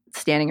 I'm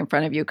standing in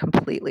front of you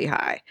completely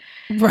high.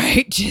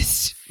 Right.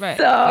 Just right.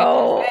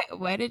 So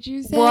what did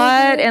you say?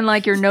 What? And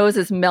like your nose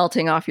is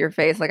melting off your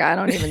face. Like I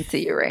don't even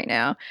see you right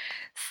now.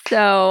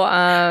 So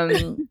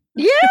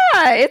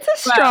yeah, it's a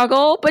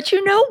struggle, but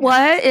you know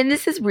what? And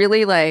this is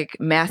really like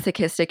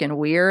masochistic and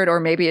weird, or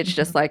maybe it's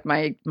just like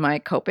my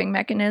coping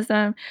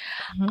mechanism.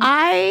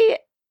 Mm-hmm.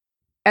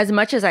 As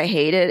much as I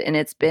hate it, and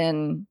it's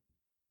been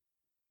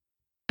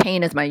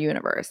pain is my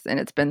universe, and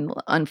it's been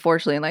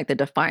unfortunately like the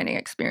defining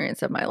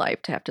experience of my life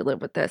to have to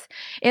live with this.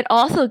 It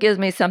also gives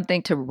me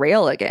something to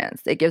rail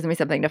against. It gives me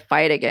something to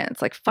fight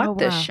against. Like fuck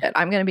this shit.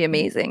 I'm going to be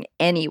amazing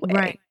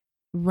anyway.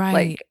 Right.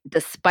 Like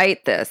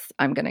despite this,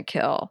 I'm going to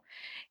kill.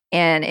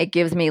 And it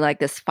gives me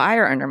like this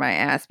fire under my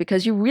ass,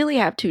 because you really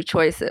have two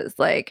choices.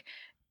 Like,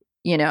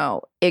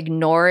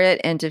 ignore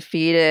it and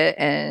defeat it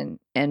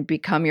and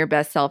become your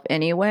best self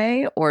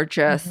anyway, or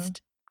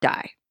just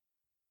die.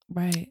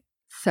 Right.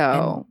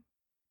 So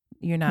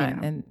you're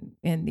not, and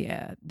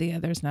the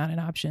other's not an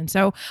option.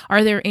 So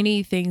are there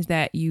any things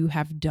that you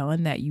have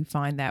done that you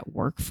find that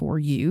work for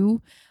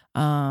you?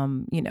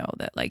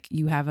 That like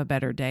you have a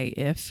better day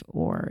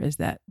or is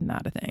that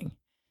not a thing?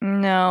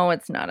 No,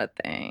 it's not a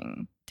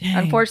thing. Dang.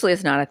 Unfortunately,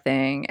 it's not a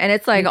thing. And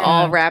it's like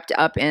all wrapped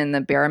up in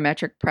the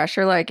barometric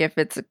pressure. Like if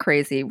it's a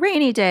crazy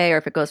rainy day, or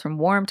if it goes from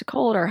warm to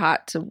cold or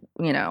hot to,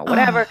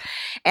 whatever.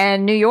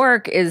 And New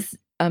York is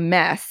a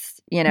mess,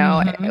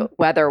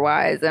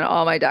 weather-wise. And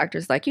all my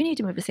doctors like, you need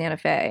to move to Santa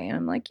Fe. And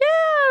I'm like, yeah,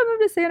 I'll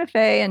move to Santa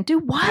Fe. And do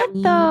what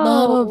though?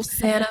 Love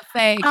Santa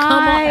Fe.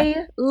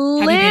 I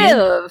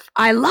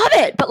love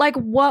it. But like,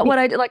 what would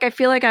I do? Like, I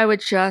feel like I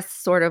would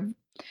just sort of,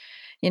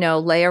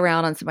 lay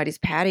around on somebody's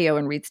patio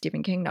and read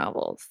Stephen King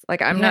novels.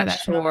 Like, I'm not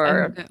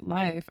sure. Good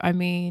life. I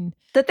mean,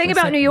 the thing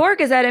about New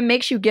York is that it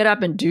makes you get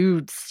up and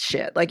do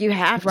shit. Like, you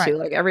have to.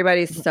 Like,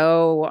 everybody's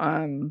so,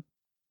 on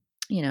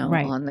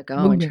the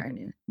go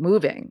and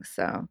moving.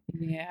 So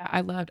yeah,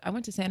 I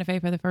went to Santa Fe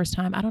for the first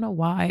time. I don't know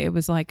why. It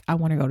was like, I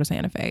want to go to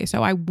Santa Fe.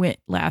 So I went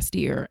last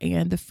year,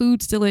 and the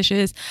food's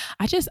delicious.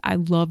 I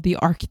love the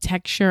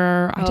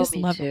architecture. I just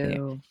love it.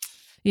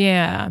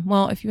 Yeah.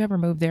 Well, if you ever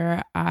move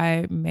there,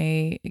 I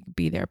may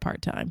be there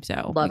part-time.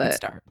 So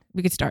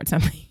we could start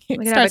something. We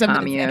could start have a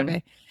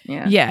commune.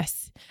 Yeah.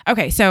 Yes.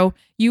 Okay. So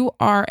you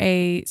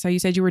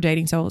said you were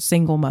dating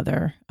single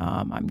mother.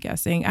 I'm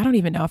guessing. I don't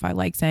even know if I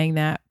like saying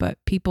that, but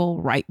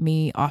people write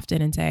me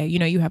often and say,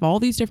 you have all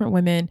these different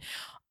women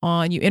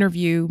you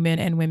interview men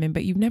and women,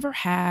 but you've never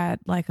had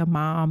like a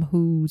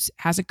mom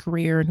has a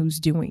career and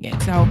who's doing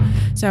it.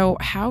 So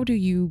how do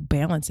you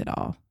balance it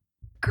all?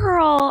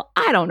 Girl,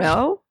 I don't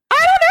know.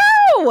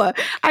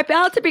 I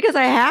balance it because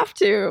I have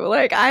to.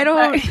 Like, I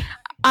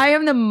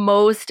am the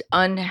most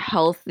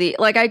unhealthy.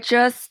 Like, I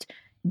just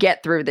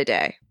get through the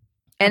day.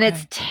 And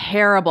it's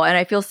terrible. And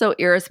I feel so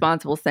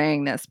irresponsible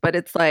saying this, but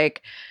it's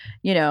like,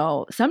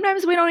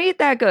 sometimes we don't eat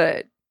that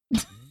good.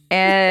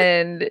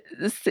 And,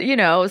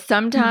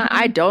 sometimes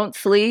I don't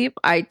sleep.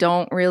 I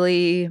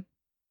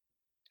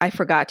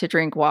forgot to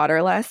drink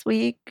water last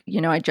week.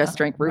 I just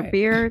drank root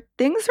beer.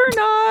 Things are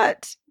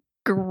not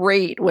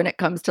great when it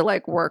comes to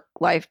like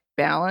work-life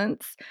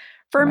balance.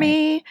 For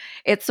me,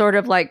 it's sort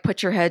of like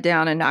put your head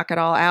down and knock it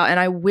all out. And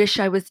I wish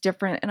I was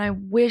different. And I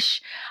wish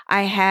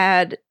I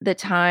had the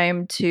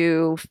time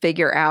to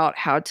figure out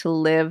how to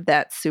live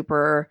that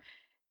super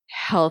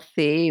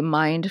healthy,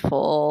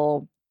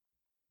 mindful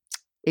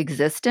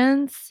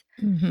existence.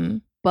 Mm-hmm.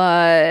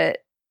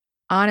 But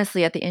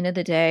honestly, at the end of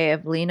the day,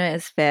 if Lena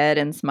is fed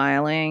and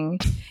smiling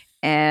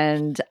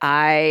and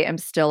I am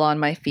still on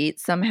my feet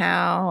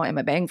somehow, and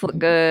my bangs look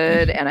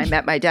good, and I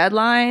met my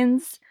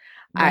deadlines,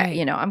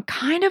 I'm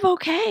kind of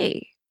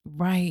okay.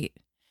 Right.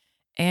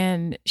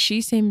 And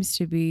she seems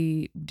to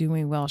be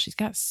doing well. She's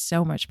got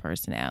so much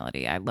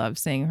personality. I love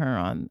seeing her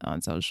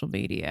on social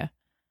media.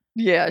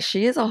 Yeah,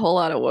 she is a whole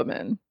lot of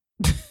woman.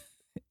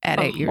 At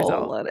 8 years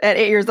old. At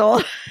 8 years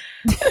old.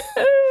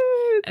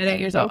 At 8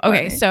 years old.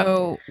 Okay,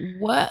 so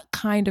what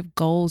kind of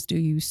goals do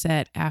you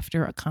set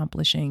after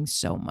accomplishing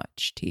so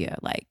much, Tia?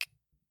 Like,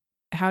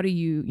 how do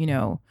you,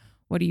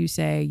 what do you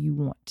say you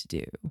want to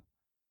do?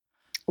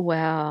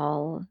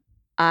 Well,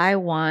 I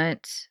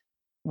want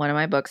one of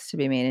my books to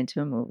be made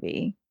into a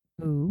movie.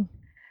 Ooh,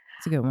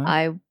 it's a good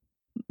one.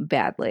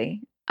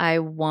 Badly. I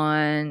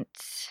want...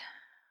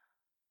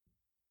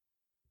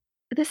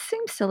 This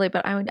seems silly,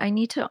 but I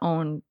need to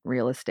own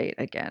real estate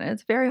again.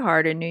 It's very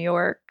hard in New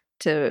York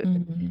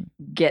to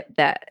get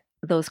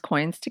those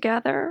coins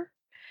together.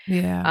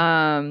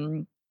 Yeah.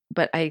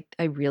 But I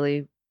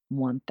really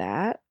want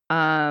that.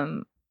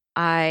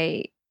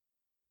 I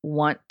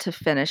want to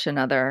finish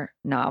another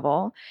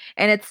novel.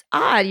 And it's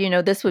odd,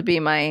 this would be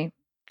my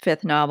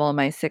 5th novel,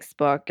 my 6th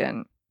book.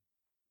 And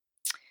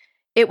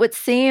it would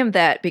seem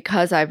that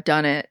because I've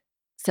done it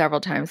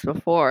several times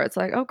before, it's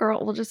like, oh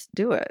girl, we'll just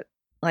do it.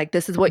 Like,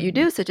 this is what you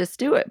do, so just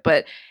do it.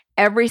 But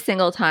every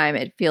single time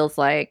it feels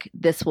like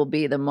this will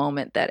be the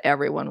moment that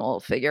everyone will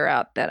figure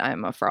out that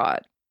I'm a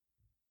fraud.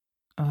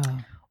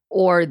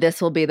 Or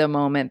this will be the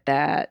moment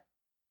that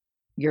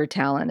your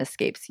talent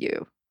escapes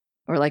you,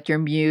 or like your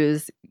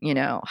muse,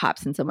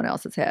 hops in someone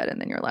else's head and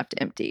then you're left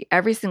empty.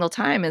 Every single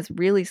time is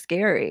really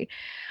scary.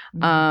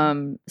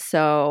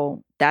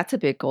 So that's a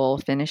big goal,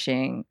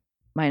 finishing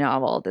my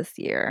novel this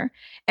year.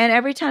 And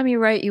every time you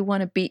write, you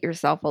want to beat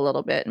yourself a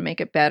little bit and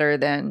make it better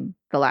than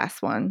the last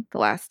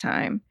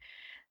time.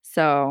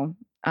 So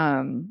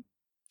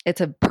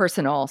it's a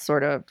personal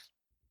sort of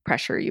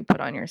pressure you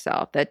put on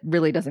yourself that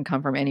really doesn't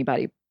come from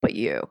anybody but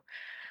you.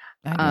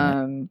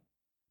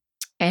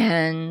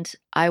 And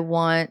I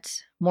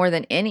want more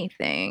than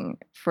anything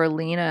for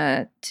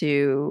Lena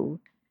to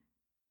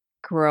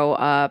grow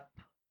up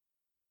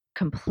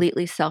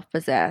completely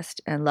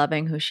self-possessed and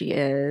loving who she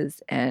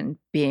is and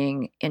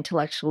being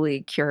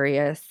intellectually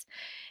curious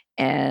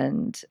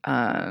and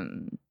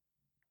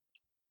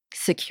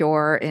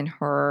secure in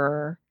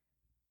her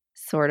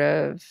sort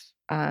of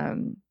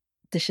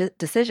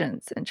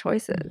decisions and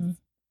choices.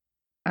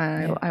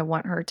 I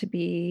want her to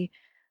be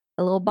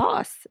a little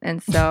boss.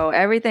 And so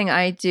everything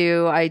I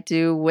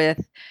do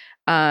with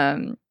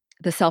the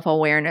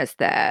self-awareness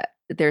that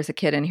there's a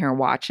kid in here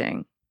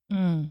watching.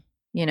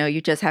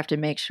 You just have to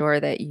make sure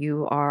that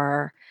you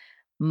are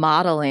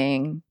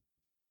modeling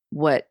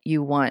what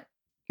you want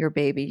your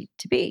baby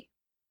to be.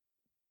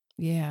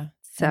 Yeah.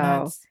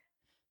 So it's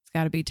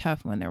got to be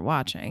tough when they're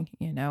watching.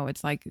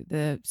 It's like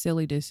the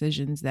silly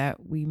decisions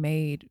that we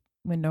made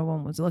when no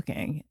one was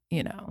looking,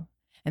 and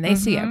they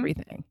see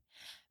everything.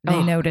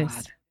 They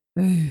notice.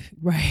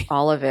 Right.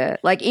 All of it.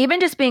 Like even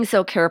just being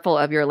so careful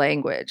of your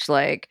language.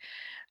 Like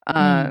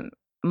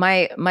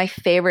my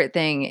favorite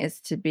thing is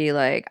to be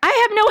like,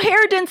 I have no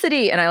hair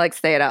density. And I like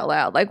say it out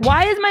loud. Like,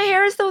 why is my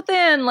hair so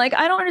thin? Like,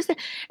 I don't understand.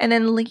 And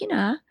then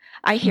Lena,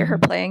 I hear her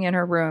playing in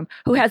her room,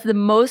 who has the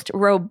most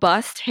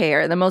robust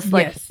hair, the most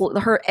like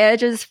her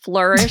edges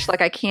flourish.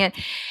 Like I can't.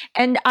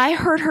 And I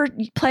heard her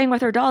playing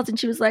with her dolls and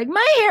she was like,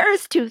 my hair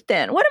is too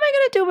thin. What am I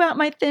going to do about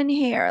my thin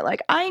hair?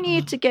 Like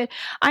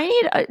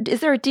is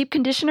there a deep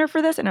conditioner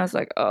for this? And I was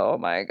like, oh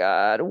my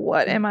God,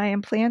 what am I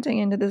implanting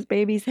into this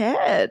baby's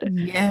head?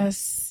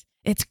 Yes.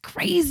 It's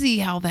crazy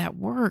how that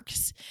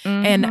works.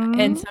 And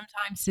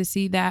sometimes to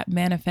see that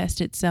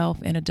manifest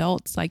itself in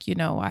adults, like,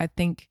 I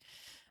think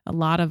a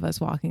lot of us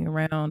walking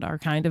around are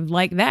kind of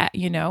like that,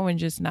 and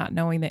just not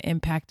knowing the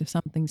impact of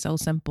something so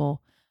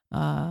simple.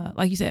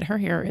 Like you said, her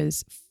hair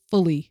is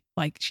fully,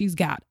 like she's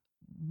got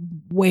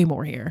way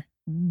more hair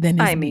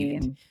than is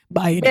needed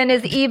than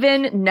is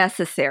even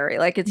necessary.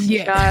 Like it's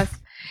just,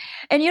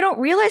 and you don't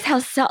realize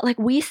how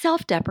we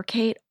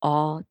self-deprecate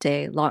all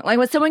day long. Like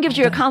when someone gives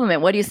you a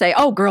compliment, what do you say?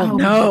 Oh, girl,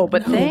 no,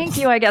 but thank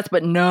you, I guess,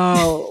 but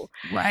no.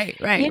 Right.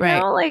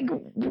 Like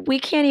we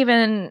can't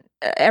even.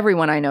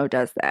 Everyone I know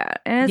does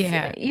that, and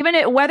it's,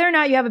 even whether or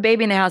not you have a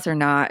baby in the house or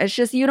not, it's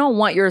just you don't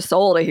want your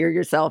soul to hear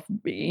yourself,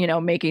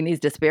 making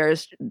these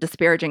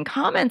disparaging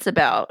comments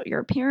about your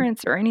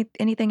appearance or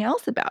anything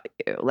else about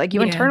you. Like you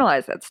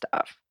internalize that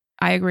stuff.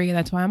 I agree.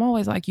 That's why I'm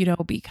always like,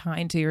 be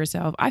kind to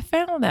yourself. I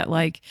found that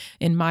like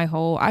in my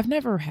I've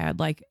never had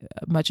like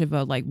much of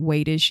a like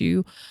weight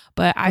issue,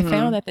 but I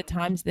found that the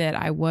times that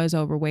I was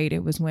overweight,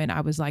 it was when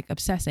I was like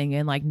obsessing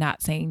and like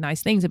not saying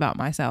nice things about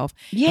myself.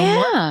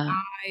 Yeah.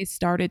 I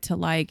started to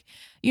like,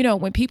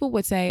 when people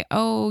would say,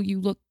 oh, you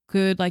look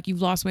good, like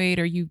you've lost weight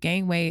or you've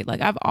gained weight.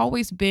 Like I've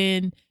always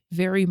been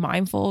very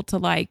mindful to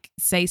like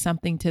say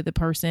something to the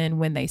person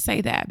when they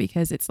say that,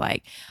 because it's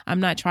like,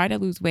 I'm not trying to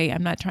lose weight.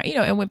 I'm not trying,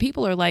 and when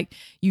people are like,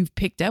 you've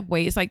picked up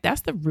weight, it's like,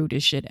 that's the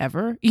rudest shit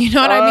ever. You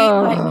know what I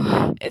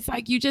mean? Like, it's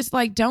like, you just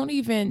like, don't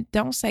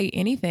say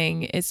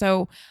anything. And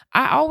so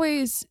I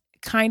always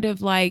kind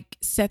of like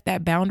set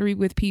that boundary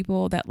with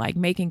people that like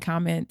making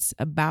comments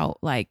about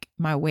like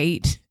my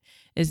weight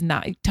is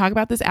not, talk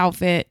about this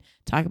outfit,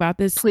 talk about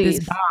this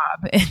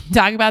bob, and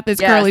talk about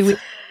this curly wig.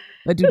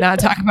 But do not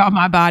talk about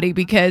my body,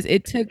 because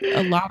it took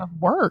a lot of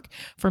work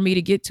for me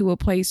to get to a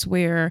place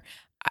where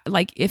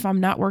like if I'm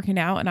not working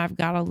out and I've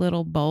got a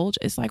little bulge,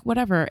 it's like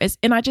whatever.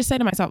 And I just say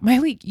to myself,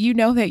 Myleik,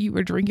 that you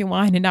were drinking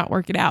wine and not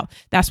working out.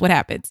 That's what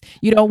happens.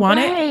 You don't want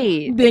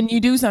it, then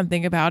you do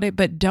something about it.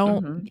 But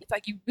don't. It's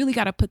like you really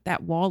got to put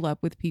that wall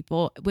up with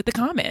people with the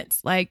comments.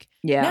 Like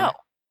no.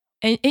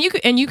 And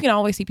you can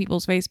always see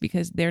people's face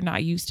because they're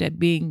not used to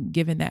being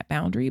given that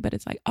boundary. But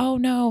it's like, oh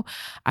no,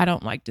 I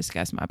don't like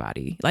discuss my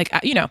body. Like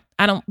I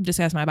don't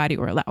discuss my body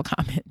or allow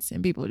comments.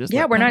 And people are just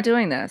we're not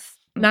doing this.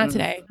 Not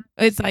today.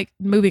 It's like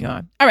moving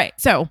on. All right,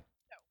 so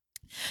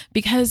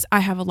because I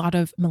have a lot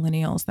of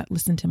millennials that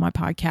listen to my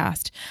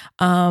podcast,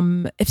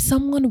 if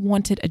someone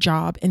wanted a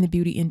job in the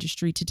beauty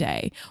industry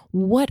today,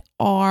 what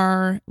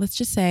are, let's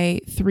just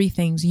say, 3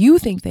 things you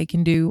think they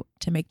can do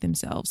to make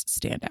themselves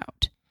stand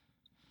out?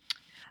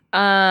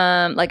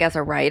 Like as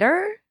a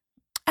writer,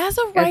 as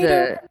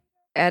a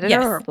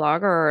editor, or a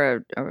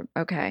blogger, or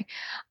okay.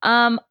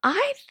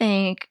 I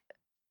think.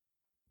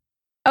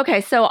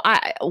 Okay, so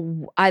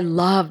I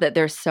love that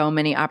there's so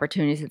many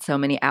opportunities and so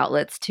many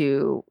outlets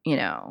to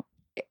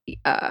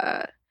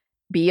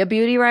be a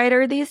beauty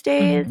writer these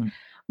days. Mm-hmm.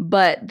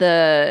 But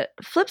the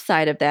flip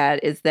side of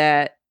that is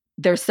that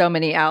there's so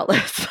many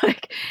outlets.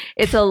 Like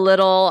it's a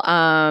little,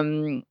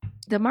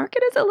 the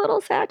market is a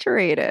little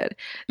saturated.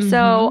 Mm-hmm.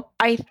 So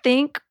I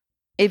think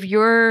if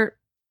you're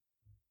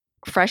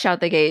fresh out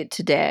the gate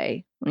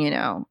today,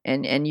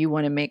 and you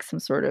want to make some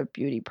sort of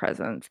beauty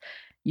presence,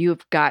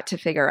 you've got to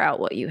figure out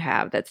what you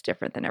have that's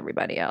different than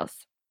everybody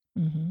else.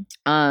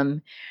 Mm-hmm.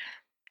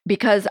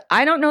 Because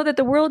I don't know that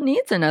the world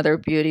needs another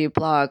beauty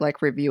blog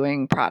like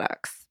reviewing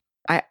products.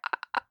 I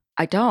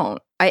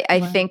don't.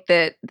 I think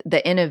that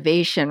the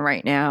innovation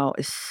right now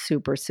is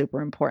super,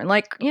 super important.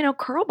 Like,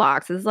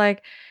 Curlbox is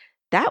like,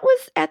 that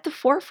was at the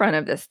forefront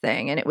of this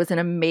thing, and it was an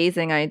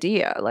amazing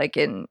idea. Like,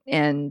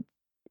 and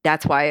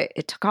that's why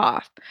it took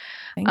off.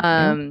 Thank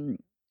you.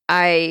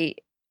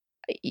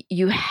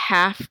 You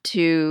have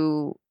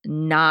to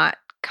not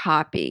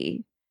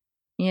copy,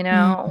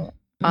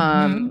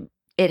 Mm-hmm.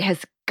 It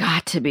has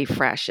got to be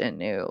fresh and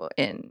new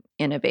and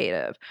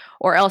innovative,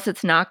 or else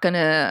it's not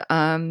gonna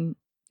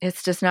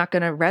it's just not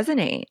gonna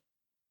resonate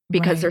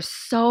because Right. there's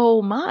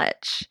so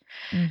much.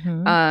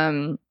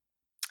 Mm-hmm.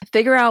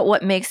 Figure out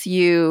what makes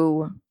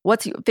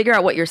figure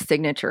out what your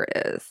signature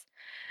is.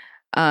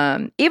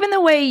 Even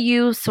the way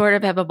you sort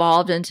of have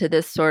evolved into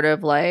this sort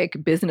of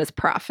like business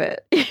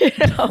prophet,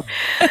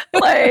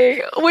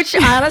 like, which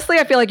honestly,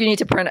 I feel like you need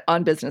to print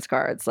on business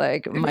cards,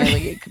 like my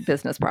league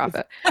business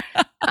prophet.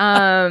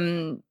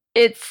 That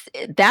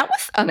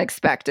was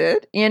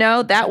unexpected,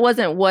 that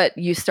wasn't what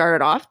you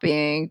started off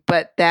being,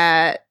 but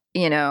that,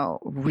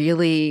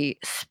 really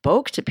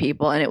spoke to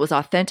people and it was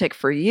authentic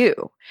for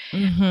you.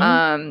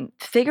 Mm-hmm.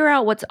 Figure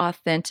out what's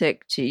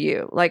authentic to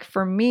you. Like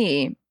for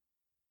me,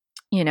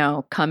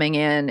 coming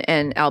in,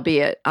 and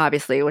albeit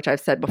obviously, which I've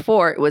said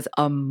before, it was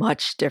a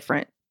much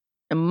different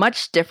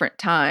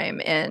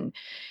time, and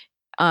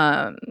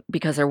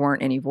because there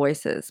weren't any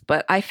voices.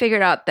 But I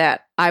figured out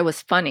that I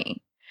was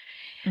funny.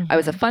 Mm-hmm. I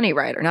was a funny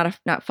writer,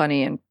 not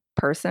funny in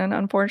person,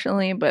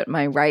 unfortunately, but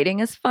my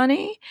writing is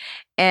funny.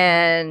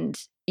 And,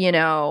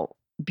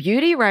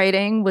 beauty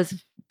writing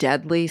was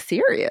deadly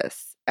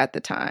serious at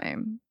the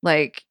time.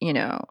 Like,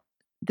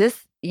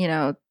 this,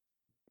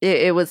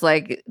 it was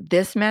like,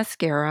 this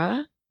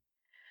mascara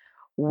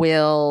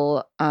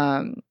will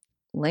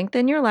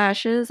lengthen your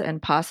lashes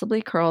and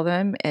possibly curl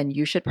them, and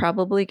you should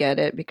probably get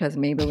it because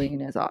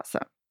Maybelline is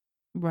awesome.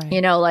 Right.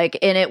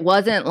 And it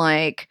wasn't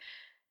like,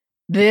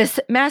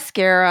 this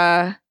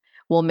mascara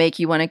will make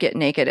you want to get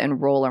naked and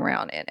roll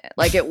around in it.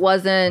 Like it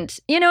wasn't,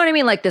 you know what I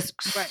mean? Like this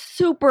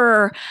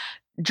super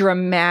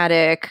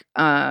dramatic,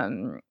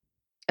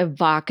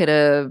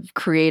 evocative,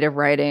 creative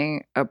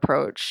writing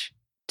approach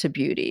to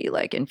beauty,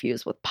 like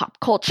infused with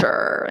pop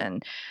culture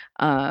and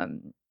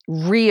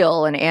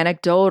real and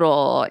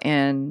anecdotal.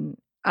 And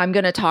I'm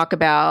going to talk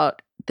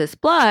about this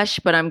blush,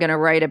 but I'm going to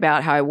write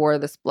about how I wore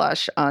this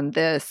blush on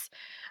this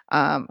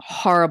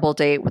horrible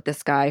date with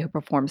this guy who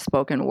performed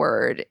spoken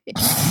word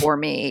for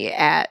me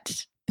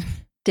at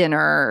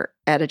dinner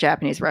at a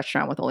Japanese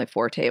restaurant with only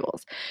 4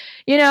 tables.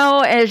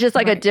 And it's just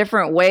like a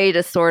different way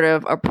to sort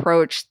of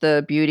approach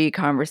the beauty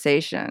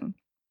conversation.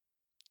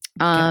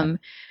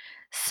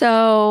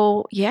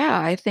 So yeah,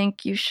 I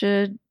think you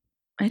should.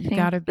 I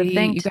think the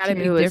thing to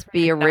do is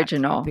be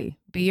original.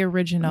 Be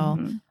original.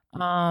 Mm-hmm.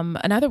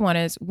 Another one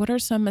is, what are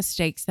some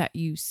mistakes that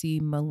you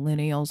see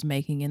millennials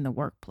making in the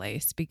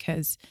workplace?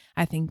 Because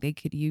I think they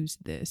could use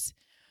this.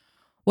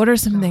 What are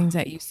some things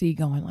that you see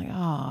going like,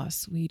 oh,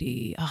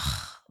 sweetie,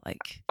 oh,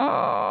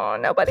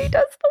 nobody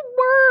does the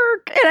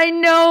work. And I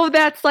know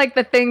that's like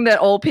the thing that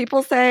old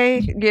people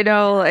say,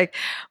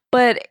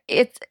 but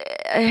it's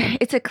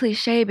a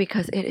cliche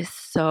because it is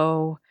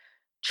so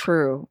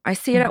true. I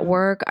see it at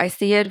work. I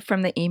see it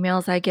from the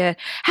emails I get.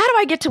 How do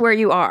I get to where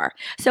you are?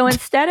 So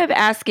instead of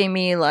asking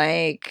me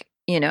like,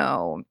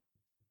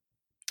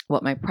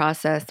 what my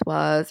process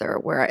was or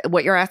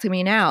what you're asking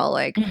me now,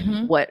 like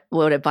what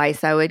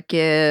advice I would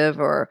give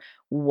or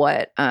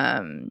what,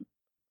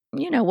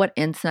 what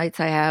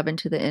insights I have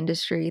into the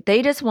industry.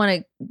 They just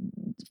want to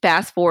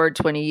fast forward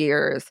 20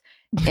 years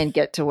and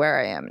get to where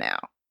I am now.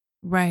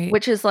 Right.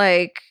 Which is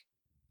like,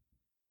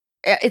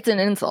 it's an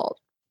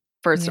insult,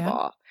 first of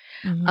all.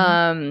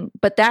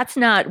 But that's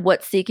not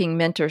what seeking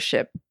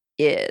mentorship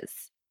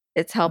is.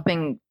 It's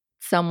helping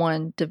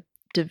someone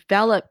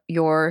develop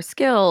your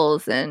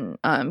skills and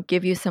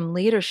give you some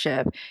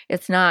leadership.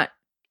 It's not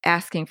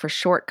asking for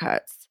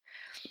shortcuts.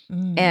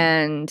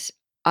 And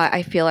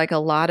I feel like a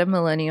lot of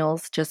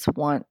millennials just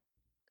want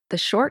the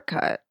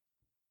shortcut.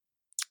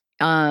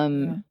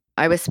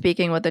 I was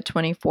speaking with a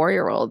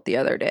 24-year-old the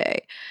other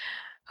day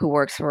who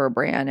works for a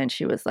brand, and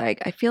she was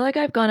like, I feel like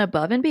I've gone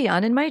above and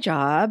beyond in my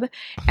job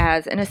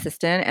as an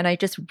assistant, and I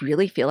just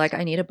really feel like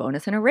I need a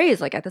bonus and a raise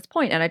like at this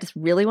point, and I just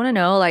really want to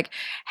know like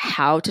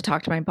how to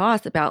talk to my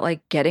boss about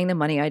like getting the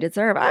money I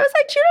deserve. I was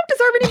like, you don't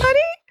deserve any money.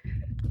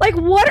 Like,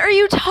 what are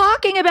you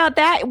talking about?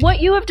 That what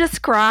you have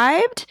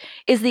described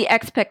is the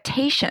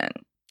expectation.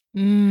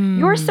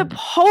 You're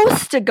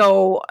supposed to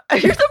go,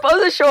 you're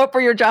supposed to show up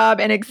for your job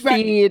and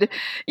exceed,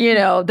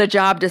 the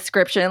job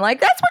description.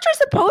 Like, that's what you're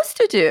supposed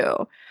to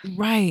do.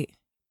 Right.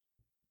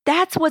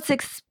 That's what's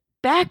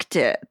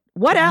expected.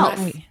 What else?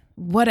 Right.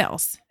 What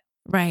else?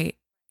 Right.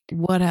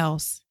 What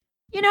else?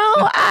 There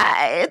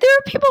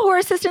are people who are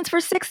assistants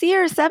for 6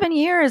 years, 7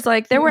 years.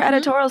 Like, there were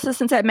editorial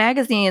assistants at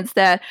magazines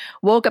that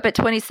woke up at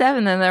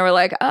 27 and they were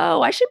like,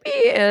 oh, I should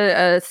be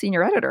a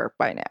senior editor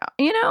by now.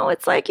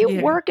 It's like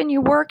you work and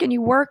you work and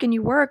you work and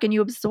you work and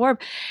you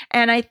absorb.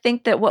 And I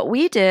think that what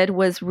we did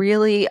was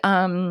really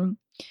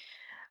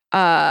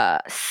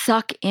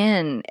suck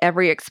in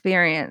every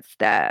experience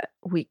that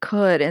we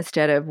could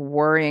instead of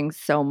worrying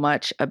so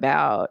much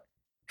about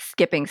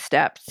skipping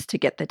steps to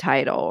get the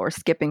title or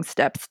skipping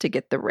steps to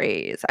get the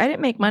raise. I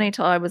didn't make money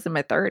till I was in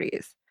my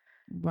 30s.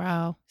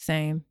 Wow.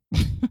 Same. I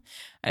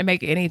didn't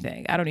make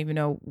anything. I don't even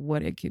know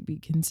what it could be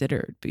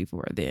considered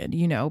before then,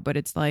 but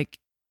it's like,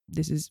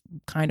 this is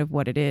kind of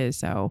what it is.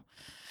 So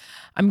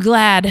I'm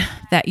glad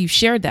that you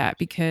shared that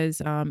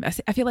because I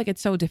feel like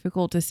it's so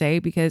difficult to say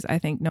because I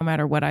think no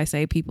matter what I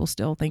say, people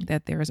still think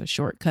that there's a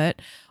shortcut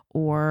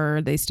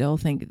or they still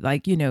think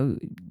like,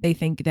 they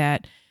think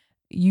that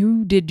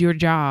you did your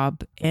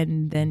job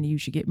and then you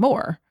should get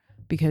more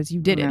because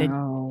you did it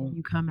and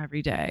you come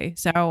every day.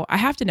 So I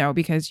have to know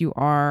because you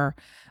are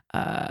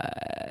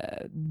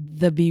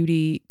the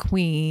beauty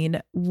queen.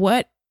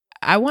 What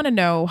I want to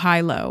know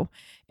high low,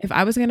 if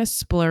I was going to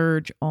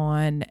splurge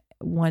on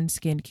one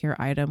skincare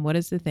item, what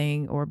is the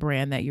thing or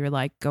brand that you're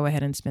like, go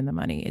ahead and spend the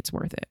money. It's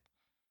worth it.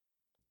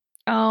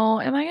 Oh,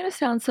 am I going to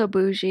sound so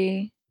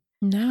bougie?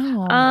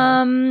 No.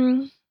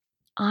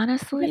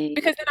 Honestly,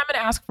 because then I'm going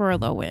to ask for a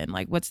low end.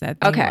 Like, what's that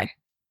thing? Okay. Like,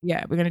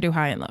 yeah, we're going to do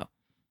high and low.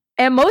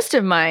 And most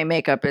of my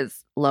makeup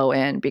is low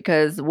end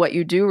because what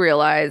you do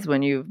realize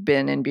when you've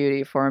been in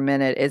beauty for a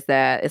minute is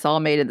that it's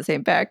all made in the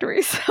same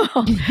factory.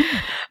 So,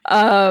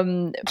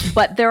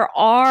 but there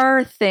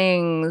are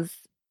things.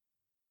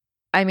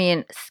 I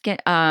mean,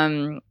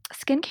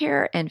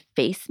 skincare and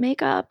face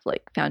makeup,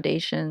 like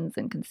foundations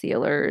and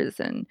concealers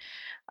and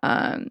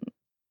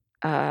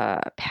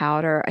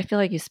powder. I feel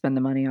like you spend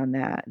the money on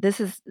that. This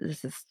is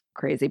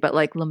crazy, but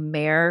like La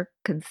Mer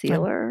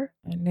concealer.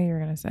 I knew you were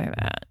going to say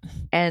that.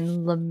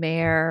 And La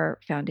Mer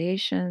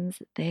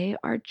foundations, they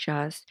are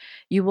just,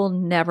 you will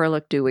never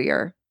look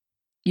dewier.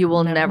 You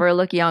will never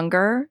look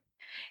younger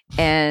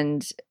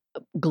and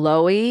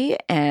glowy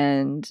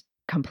and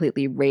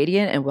completely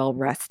radiant and well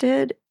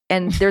rested.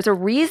 And there's a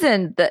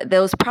reason that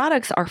those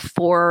products are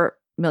 $4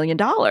 million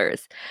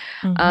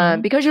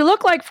because you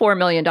look like $4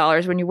 million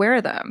when you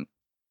wear them.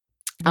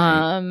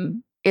 Right.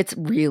 It's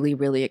really,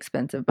 really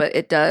expensive, but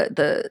it does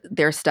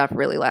their stuff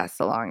really lasts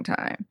a long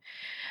time.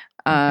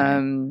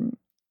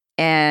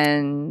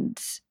 And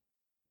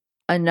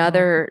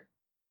another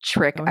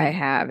trick I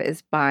have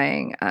is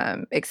buying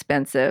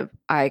expensive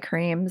eye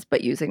creams,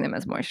 but using them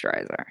as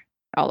moisturizer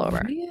all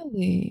over.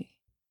 Really?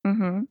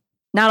 Mm-hmm.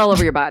 Not all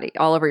over your body,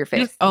 all over your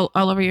face. Just all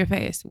over your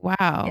face.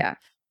 Wow. Yeah.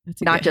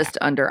 Not just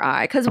under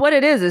eye. Because what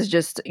it is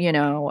just,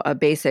 a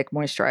basic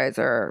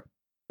moisturizer,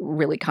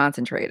 really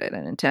concentrated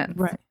and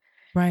intense.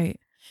 Right.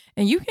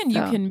 And you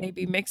can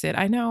maybe mix it.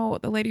 I know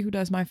the lady who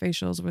does my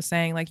facials was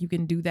saying like you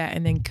can do that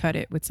and then cut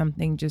it with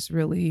something just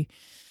really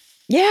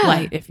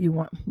light if you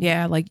want.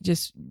 Yeah, like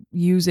just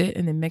use it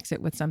and then mix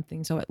it with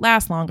something so it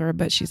lasts longer.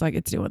 But she's like,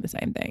 it's doing the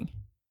same thing.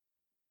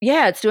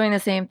 Yeah, it's doing the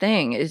same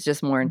thing. It's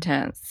just more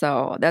intense.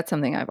 So that's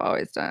something I've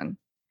always done.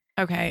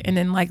 Okay. And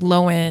then like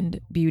low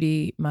end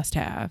beauty must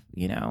have,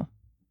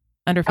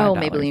 under $5. Oh,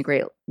 Maybelline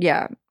Great.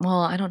 Yeah.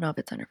 Well, I don't know if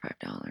it's under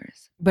 $5.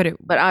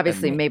 But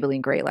obviously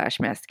Maybelline Great Lash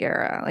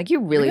Mascara. Like you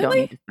really don't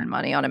need to spend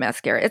money on a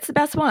mascara. It's the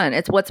best one.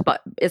 It's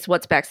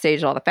what's backstage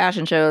at all the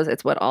fashion shows.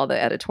 It's what all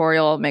the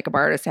editorial makeup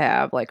artists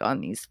have like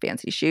on these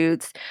fancy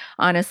shoots.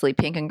 Honestly,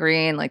 pink and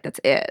green, like that's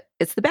it.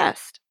 It's the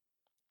best.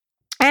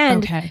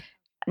 And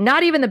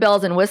not even the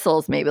bells and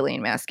whistles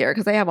Maybelline mascara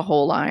because they have a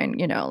whole line,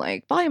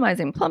 like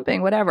volumizing,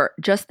 plumping, whatever.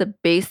 Just the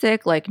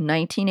basic like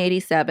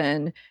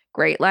 1987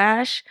 Great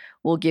Lash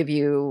will give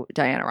you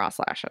Diana Ross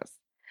lashes.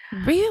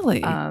 Really?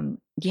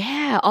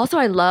 Yeah. Also,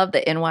 I love the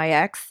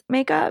NYX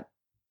makeup.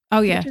 Oh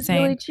yeah, which is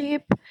same. Really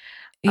cheap.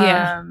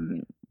 Yeah.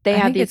 They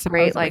have these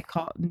great like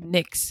called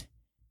NYX.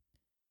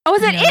 Oh,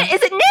 is it?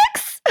 Is it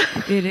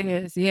NYX? It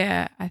is.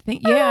 Yeah, I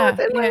think. Yeah.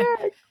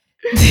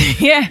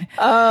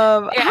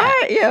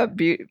 Yeah.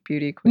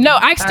 Beauty queen. No,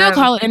 I still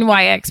call it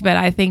NYX, but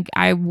I think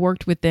I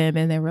worked with them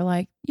and they were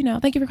like,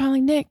 thank you for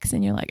calling NYX,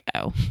 and you're like,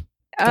 oh.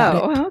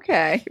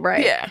 Okay.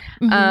 Right. Yeah.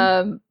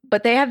 Mm-hmm.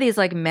 But they have these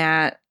like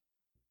matte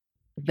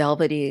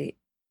velvety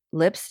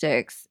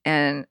lipsticks.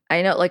 And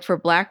I know like for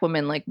Black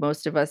women, like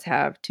most of us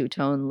have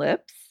two-tone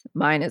lips.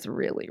 Mine is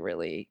really,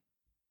 really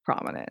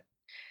prominent.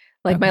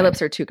 Like my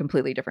lips are two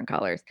completely different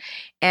colors.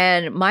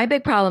 And my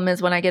big problem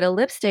is when I get a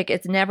lipstick,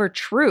 it's never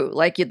true.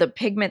 Like the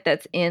pigment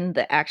that's in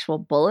the actual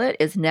bullet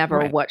is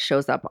never what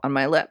shows up on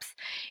my lips.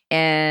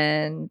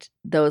 And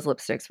those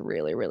lipsticks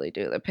really, really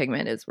do. The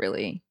pigment is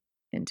really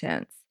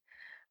intense.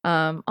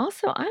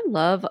 Also, I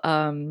love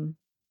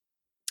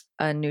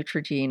a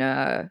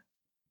Neutrogena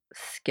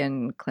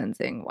skin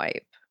cleansing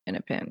wipe in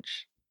a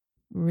pinch.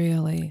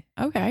 Really?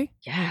 Okay.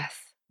 Yes.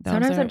 Those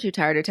Sometimes are I'm too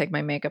tired to take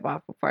my makeup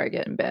off before I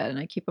get in bed, and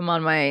I keep them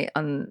on my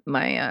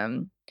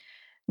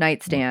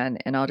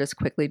nightstand, and I'll just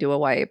quickly do a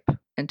wipe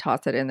and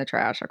toss it in the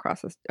trash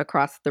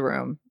across the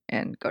room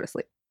and go to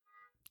sleep.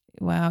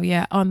 wow.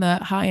 Yeah. On the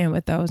high end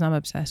with those, I'm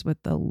obsessed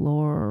with the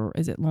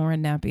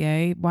Lauren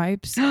Napier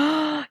wipes?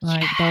 Like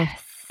those.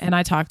 Yes. And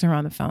I talked to her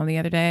on the phone the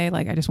other day.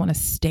 Like, I just want to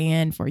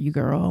stand for you,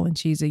 girl. And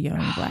she's a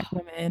young Black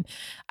woman.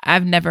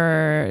 I've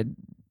never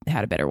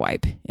had a better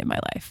wipe in my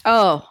life.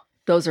 Oh,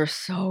 those are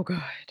so good.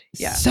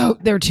 Yeah. So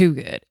they're too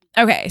good.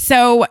 Okay,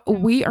 so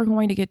we are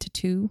going to get to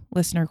 2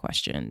 listener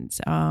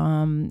questions.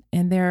 And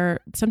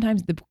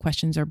sometimes the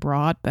questions are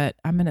broad, but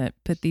I'm going to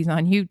put these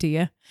on you,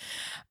 Tia.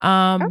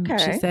 Okay.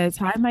 She says,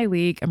 "Hi,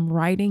 Myleik. I'm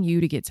writing you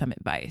to get some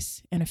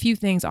advice and a few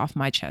things off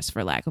my chest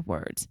for lack of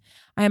words.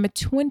 I am a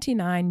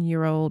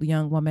 29-year-old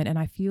young woman and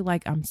I feel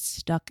like I'm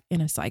stuck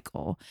in a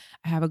cycle.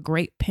 I have a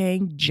great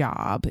paying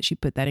job." She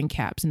put that in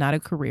caps, not a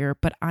career,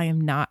 but I am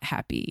not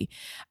happy.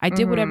 I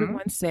did what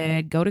everyone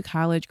said, go to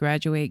college,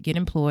 graduate, get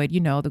employed,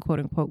 the quote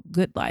unquote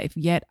good life,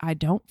 yet I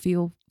don't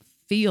feel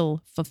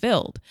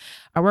fulfilled.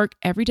 I work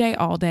every day,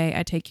 all day.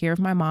 I take care of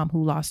my mom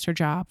who lost her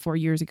job 4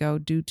 years ago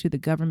due to the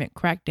government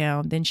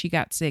crackdown. Then she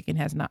got sick and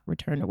has not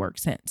returned to work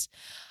since.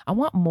 I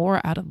want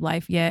more out of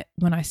life, yet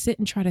when I sit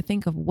and try to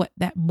think of what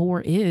that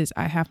more is,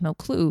 I have no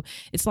clue.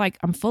 It's like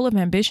I'm full of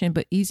ambition,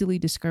 but easily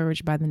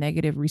discouraged by the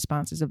negative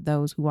responses of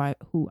those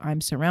who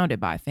I'm surrounded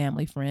by,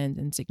 family, friends,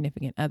 and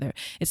significant other.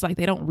 It's like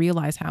they don't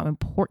realize how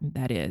important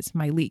that is.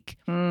 Myleik.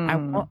 I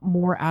want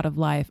more out of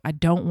life. I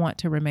don't want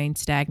to remain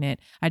stagnant.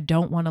 I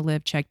don't want to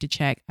live check to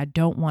check. I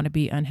don't want to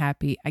be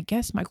unhappy. I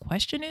guess my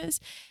question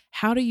is,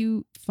 how do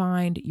you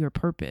find your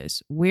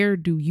purpose? Where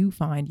do you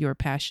find your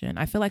passion?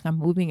 I feel like I'm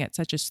moving at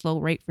such a slow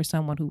rate for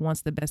someone who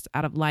wants the best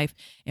out of life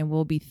and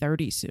will be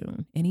 30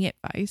 soon. Any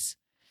advice?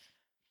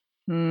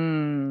 I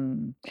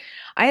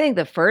think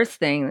the first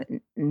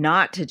thing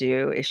not to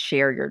do is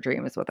share your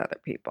dreams with other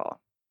people.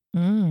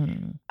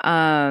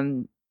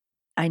 I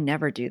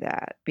never do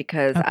that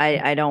because Okay.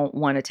 I don't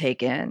want to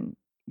take in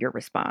your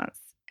response.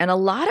 And a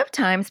lot of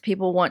times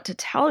people want to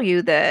tell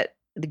you that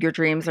your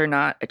dreams are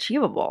not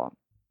achievable.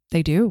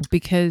 They do,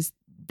 because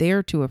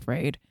they're too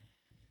afraid.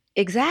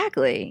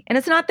 Exactly. And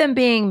it's not them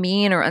being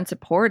mean or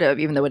unsupportive,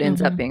 even though it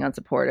ends up being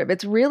unsupportive.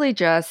 It's really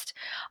just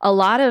a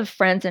lot of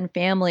friends and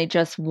family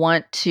just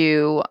want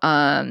to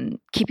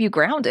keep you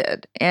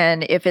grounded.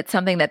 And if it's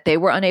something that they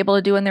were unable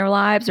to do in their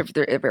lives,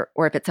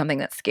 or if it's something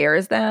that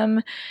scares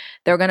them,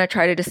 they're going to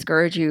try to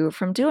discourage you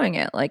from doing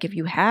it. Like if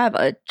you have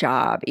a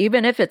job,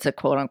 even if it's a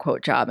quote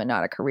unquote job and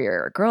not a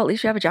career, girl, at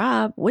least you have a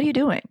job. What are you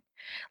doing?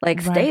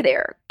 Like stay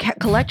there,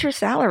 collect your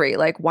salary.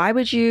 Like why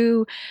would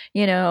you,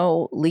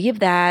 leave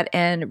that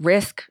and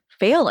risk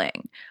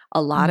failing?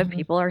 A lot of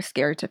people are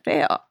scared to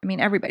fail. I mean,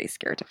 everybody's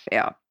scared to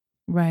fail.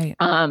 Right.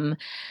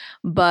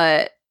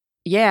 But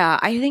yeah,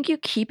 I think you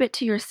keep it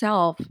to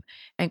yourself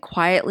and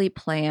quietly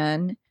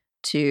plan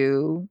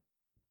to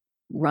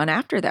run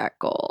after that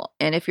goal.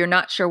 And if you're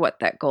not sure what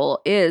that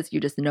goal is, you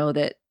just know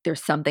that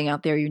there's something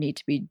out there you need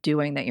to be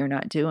doing that you're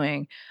not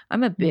doing.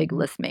 I'm a big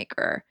list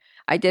maker.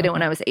 I did it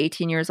when I was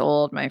 18 years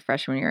old, my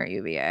freshman year at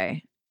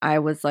UVA. I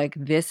was like,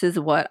 this is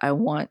what I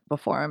want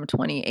before I'm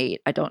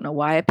 28. I don't know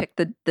why I picked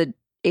the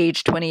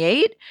age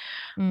 28,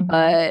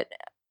 but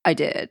I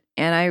did.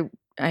 And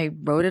I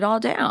wrote it all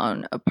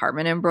down.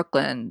 Apartment in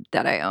Brooklyn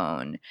that I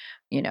own,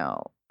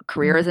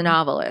 career as a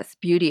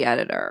novelist, beauty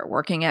editor,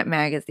 working at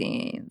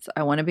magazines.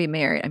 I want to be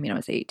married. I mean, I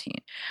was 18.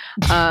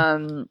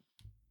 And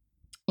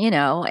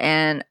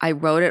I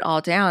wrote it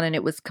all down, and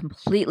it was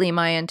completely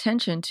my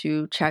intention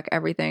to check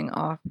everything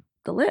off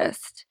the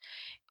list.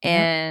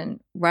 And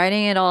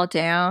writing it all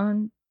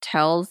down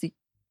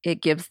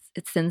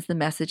it sends the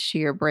message to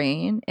your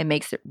brain. It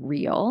makes it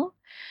real.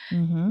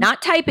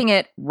 Not typing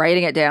it,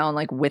 writing it down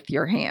like with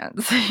your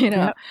hands,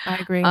 Yep, I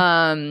agree.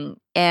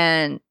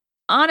 And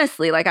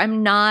honestly, like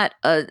I'm not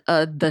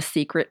the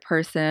secret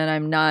person.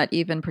 I'm not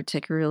even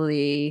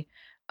particularly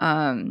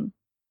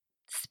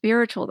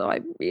spiritual, though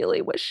I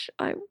really wish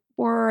I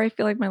were. I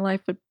feel like my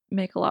life would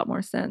make a lot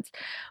more sense.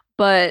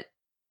 But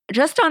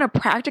just on a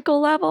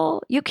practical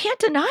level, you can't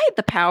deny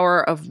the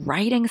power of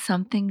writing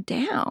something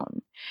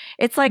down.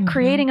 It's like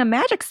creating a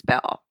magic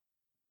spell.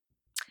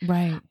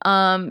 Right.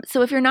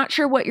 So if you're not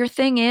sure what your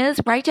thing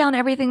is, write down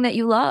everything that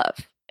you love,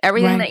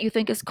 everything that you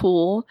think is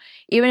cool,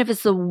 even if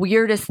it's the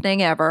weirdest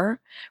thing ever.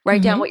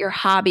 Write down what your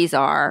hobbies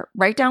are,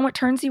 write down what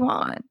turns you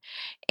on,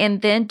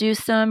 and then do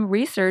some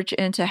research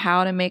into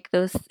how to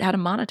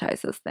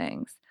monetize those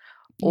things.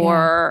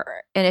 And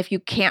if you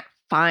can't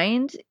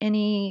find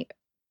any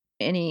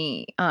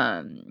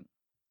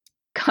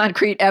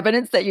concrete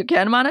evidence that you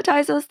can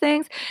monetize those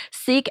things,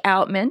 seek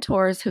out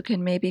mentors who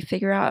can maybe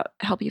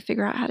help you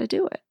figure out how to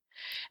do it.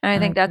 And I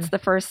think that's the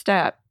first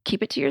step.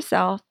 Keep it to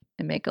yourself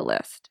and make a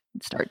list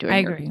and start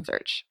doing your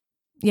research.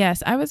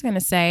 Yes, I was going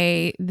to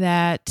say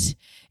that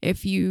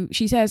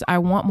she says, I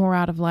want more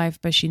out of life,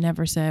 but she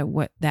never said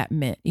what that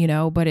meant,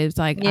 but it's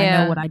like, I know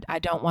Yeah. what I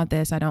don't want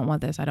this. I don't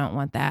want this. I don't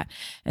want that.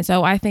 And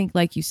so I think,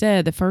 like you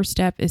said, the first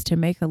step is to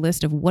make a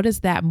list of what does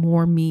that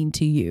more mean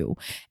to you?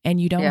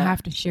 And you don't Yeah.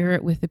 have to share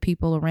it with the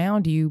people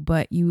around you,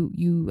 but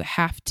you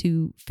have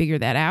to figure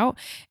that out.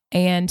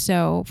 And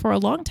so for a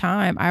long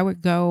time, I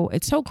would go,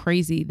 it's so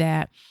crazy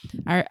that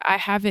I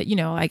have it,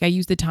 like I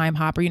use the time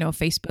hopper,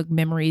 Facebook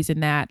memories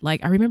and that.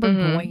 Like I remember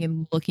Hmm. going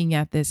and looking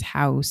at this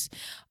house,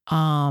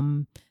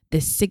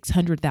 this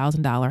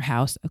 $600,000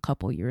 house a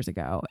couple years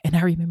ago. And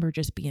I remember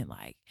just being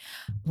like,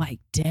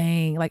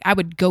 dang, like I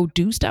would go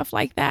do stuff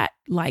like that,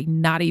 like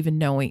not even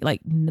knowing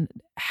like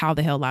how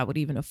the hell I would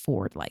even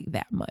afford like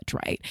that much.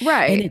 Right. And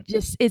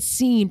Right. it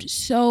seemed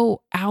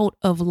so out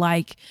of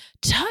like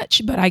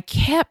touch, but I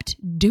kept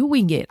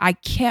doing it. I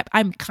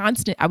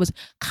was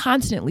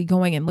constantly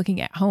going and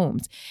looking at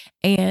homes.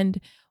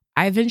 And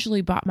I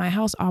eventually bought my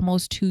house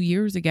almost 2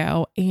 years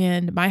ago,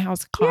 and my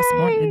house cost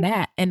more than Yay.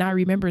 that. And I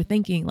remember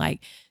thinking, like,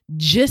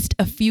 just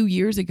a few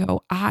years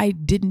ago, I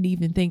didn't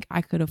even think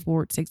I could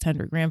afford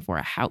 600 grand for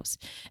a house.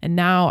 And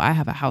now I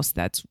have a house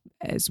that's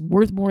is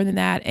worth more than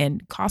that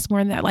and costs more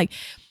than that. Like,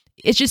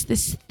 it's just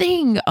this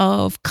thing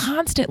of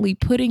constantly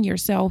putting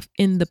yourself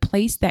in the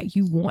place that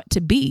you want to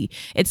be.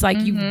 It's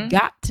like you've Hmm.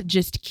 got to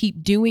just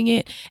keep doing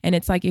it. And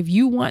it's like if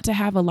you want to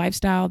have a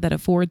lifestyle that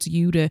affords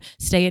you to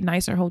stay at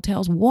nicer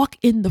hotels, walk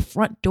in the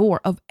front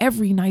door of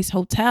every nice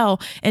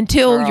hotel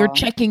until you're Girl,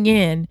 checking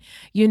in.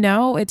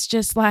 It's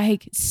just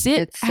like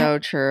it's so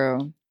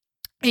true.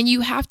 and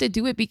you have to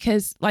do it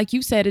because, like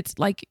you said, it's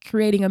like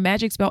creating a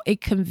magic spell.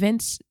 It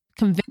convinces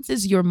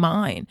your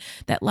mind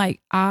that like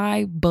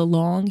I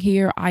belong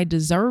here, I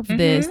deserve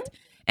this, Hmm.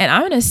 and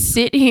I'm gonna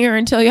sit here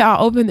until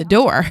y'all open the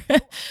door.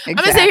 I'm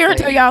gonna sit here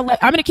until Exactly.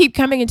 I'm gonna keep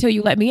coming until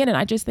you let me in. And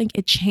I just think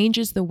it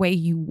changes the way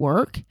you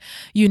work.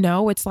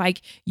 It's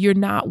like you're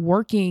not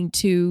working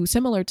to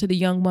similar to the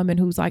young woman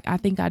who's like, I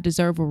think I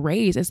deserve a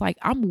raise. It's like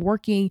I'm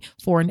working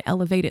for an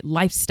elevated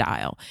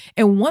lifestyle,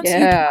 and once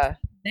you Yeah.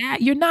 that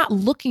you're not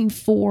looking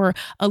for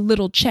a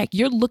little check,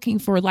 you're looking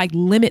for like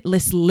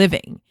limitless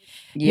living.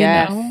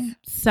 Yes.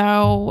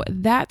 So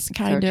that's So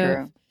kind of,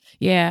 true.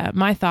 yeah,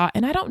 my thought.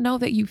 And I don't know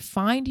that you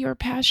find your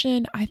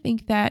passion. I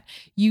think that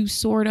you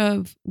sort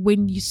of,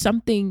 when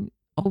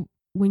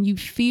you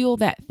feel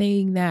that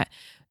thing that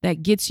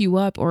gets you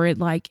up or it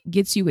like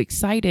gets you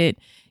excited,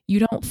 you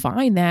don't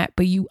find that,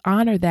 but you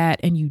honor that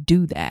and you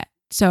do that.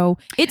 So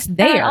it's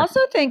And I there. also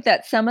think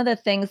that some of the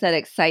things that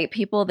excite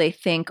people, they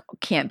think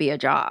can't be a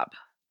job.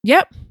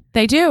 Yep,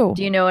 they do.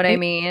 Do you know what I They,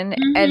 mean?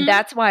 And mhm.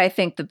 that's why I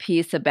think the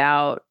piece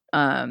about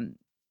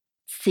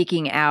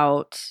seeking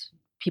out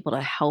people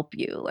to help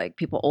you, like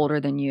people older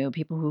than you,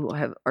 people who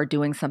are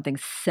doing something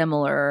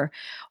similar,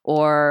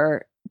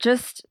 or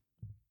just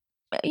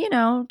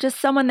just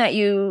someone that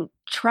you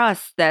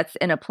trust that's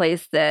in a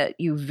place that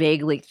you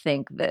vaguely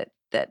think that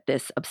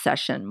this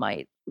obsession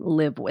might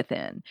live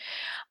within,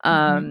 Mhm.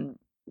 um,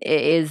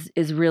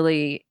 is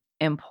really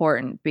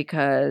important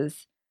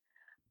because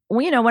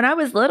when I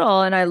was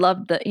little and I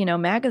loved the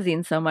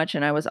magazines so much,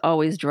 and I was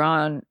always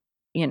drawn,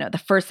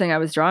 the first thing I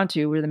was drawn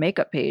to were the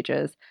makeup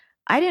pages.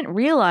 I didn't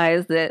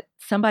realize that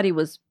somebody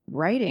was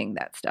writing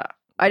that stuff.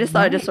 I just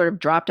thought it just Right. sort of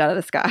dropped out of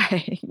the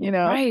sky.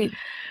 Right.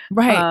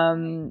 Right.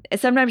 And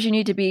sometimes you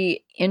need to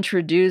be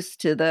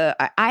introduced to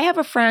I have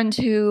a friend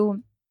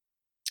who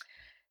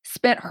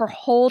spent her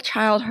whole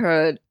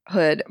childhood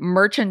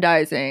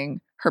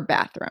merchandising her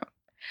bathroom.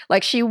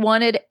 Like she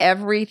wanted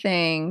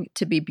everything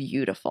to be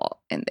beautiful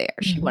in there.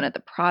 She Mhm. wanted the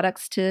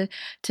products to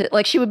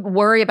like she would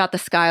worry about the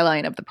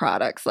skyline of the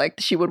products. Like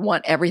she would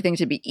want everything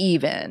to be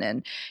even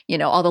and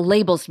all the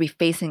labels to be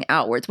facing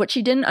outwards. What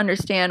she didn't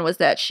understand was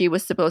that she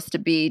was supposed to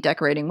be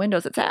decorating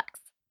windows at Saks.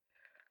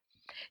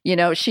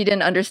 She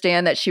didn't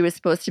understand that she was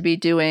supposed to be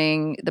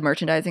doing the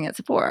merchandising at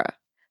Sephora.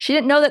 She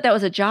didn't know that that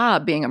was a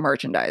job being a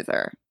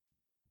merchandiser.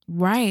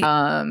 Right.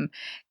 Um,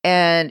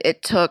 and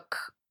it took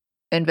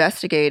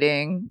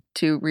investigating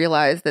to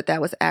realize that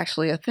that was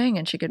actually a thing,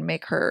 and she could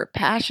make her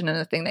passion and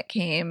a thing that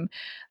came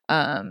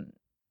um,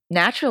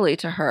 naturally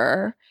to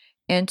her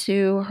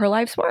into her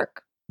life's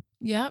work.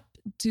 Yep.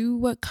 Do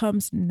what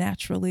comes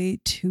naturally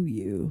to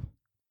you.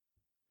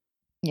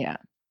 Yeah.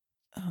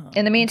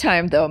 In the Um,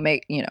 meantime, though,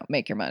 make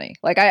your money.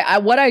 Like I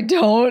what I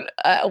don't,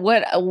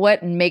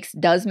 what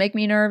does make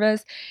me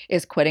nervous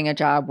is quitting a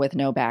job with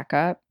no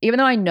backup. Even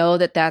though I know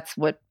that that's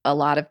what a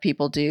lot of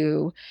people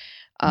do.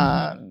 mhm.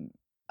 Um,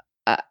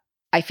 uh,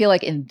 I feel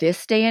like in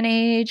this day and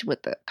age,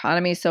 with the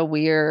economy so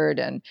weird,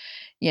 and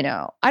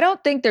I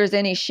don't think there's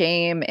any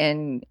shame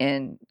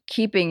in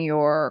keeping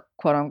your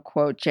quote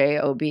unquote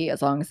job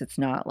as long as it's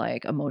not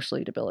like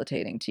emotionally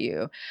debilitating to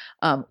you,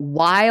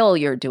 while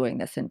you're doing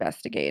this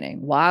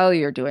investigating, while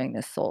you're doing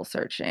this soul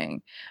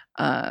searching,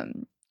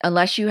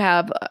 unless you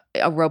have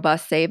a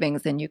robust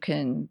savings, then you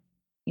can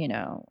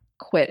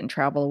quit and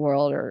travel the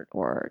world,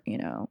 or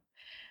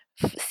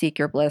seek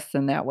your bliss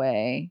in that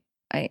way.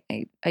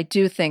 I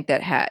do think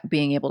that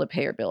being able to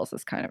pay your bills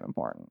is kind of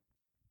important.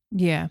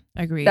 Yeah,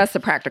 agreed. That's the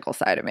practical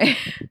side of me.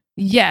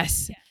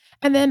 Yes.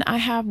 And then I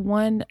have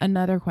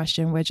another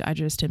question, which I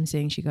just am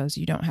saying, she goes,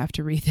 you don't have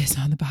to read this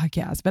on the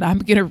podcast, but I'm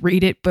going to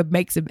read it, but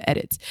make some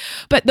edits.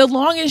 But the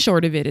long and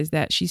short of it is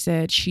that she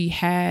said she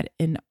had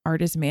an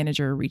artist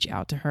manager reach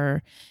out to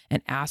her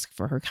and ask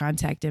for her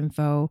contact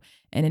info.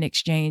 And in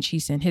exchange, he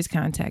sent his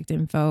contact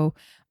info.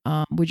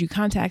 Would you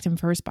contact him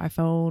first by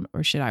phone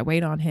or should I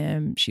wait on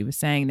him? She was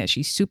saying that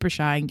she's super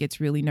shy and gets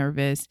really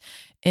nervous.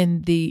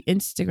 In the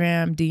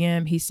Instagram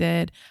DM, he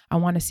said, I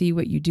want to see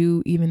what you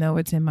do, even though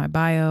it's in my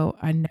bio.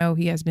 I know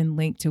he has been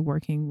linked to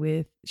working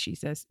with, she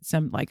says,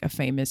 some like a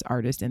famous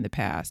artist in the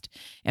past.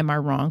 Am I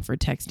wrong for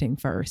texting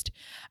first?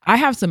 I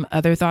have some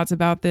other thoughts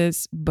about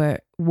this,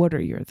 but what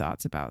are your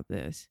thoughts about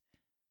this?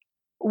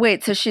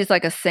 Wait, so she's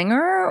like a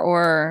singer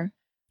or?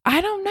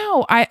 I don't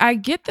know. I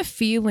get the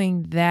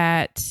feeling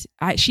that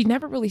she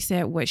never really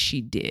said what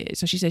she did.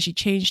 So she said she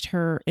changed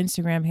her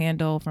Instagram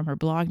handle from her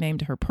blog name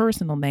to her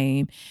personal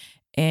name,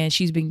 and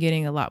she's been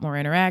getting a lot more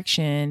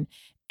interaction.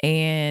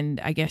 And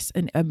I guess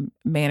a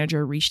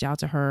manager reached out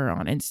to her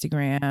on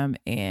Instagram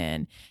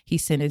and he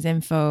sent his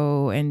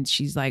info and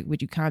she's like,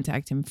 would you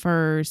contact him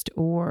first?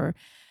 Or,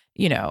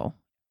 you know,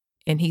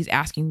 and he's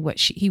asking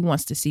he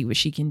wants to see what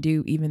she can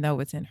do, even though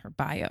it's in her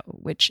bio,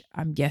 which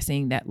I'm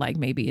guessing that like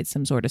maybe it's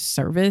some sort of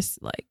service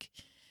like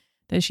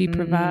that she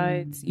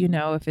provides, you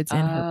know, if it's in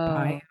her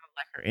bio, like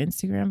her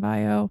Instagram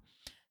bio.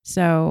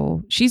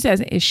 So she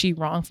says, is she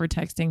wrong for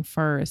texting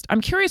first?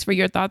 I'm curious for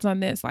your thoughts on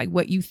this, like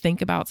what you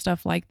think about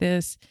stuff like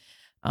this.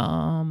 But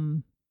I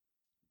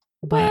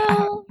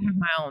have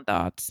my own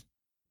thoughts.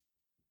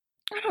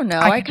 I don't know.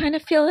 I kind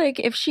of feel like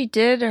if she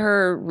did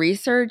her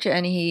research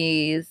and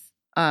he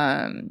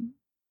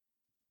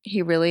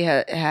really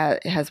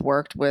has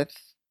worked with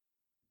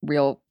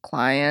real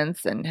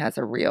clients and has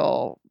a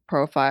real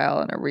profile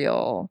and a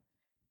real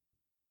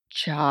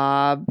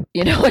job,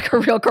 you know, like a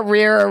real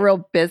career, a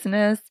real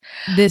business.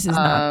 This is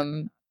not.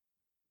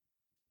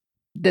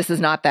 This is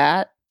not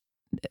that.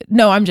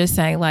 No, I'm just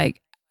saying,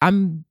 like,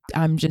 I'm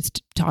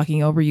just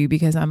talking over you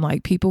because I'm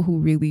like, people who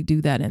really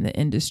do that in the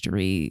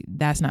industry,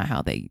 that's not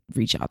how they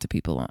reach out to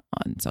people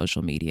on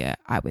social media,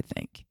 I would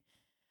think.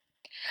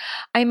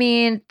 I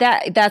mean,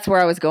 that's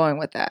where I was going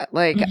with that.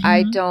 Like,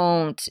 I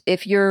don't,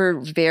 if you're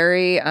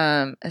very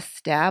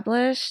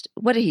established,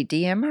 what did he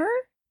DM her?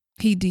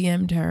 He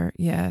DM'd her,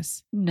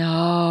 yes.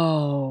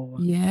 No.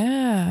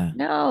 Yeah.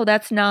 No,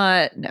 that's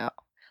not, no.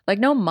 Like,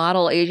 no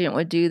model agent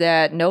would do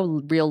that.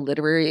 No real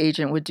literary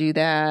agent would do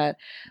that.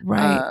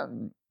 Right.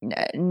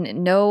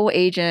 No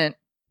agent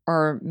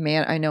or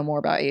I know more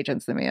about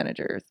agents than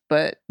managers,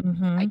 but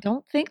I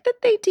don't think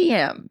that they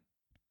DM.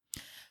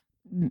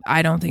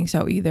 I don't think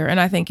so either. And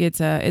I think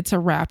it's a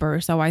rapper.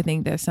 So I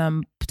think that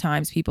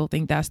sometimes people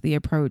think that's the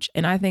approach.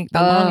 And I think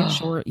the long and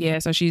short, yeah.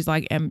 So she's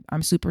like,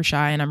 I'm super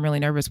shy and I'm really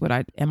nervous.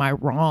 Am I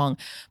wrong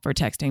for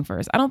texting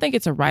first? I don't think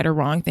it's a right or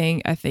wrong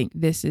thing. I think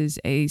this is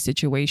a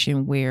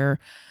situation where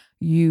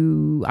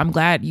I'm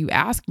glad you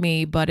asked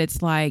me, but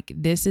it's like,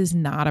 this is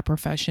not a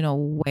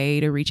professional way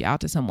to reach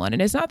out to someone.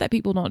 And it's not that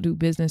people don't do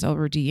business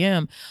over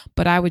DM,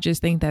 but I would just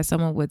think that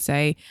someone would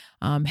say,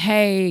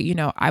 hey, you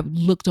know, I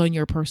looked on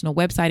your personal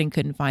website and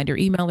couldn't find your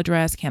email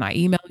address. Can I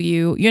email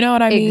you? You know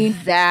what I mean?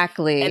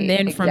 Exactly. And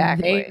then from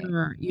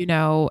there, you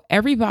know,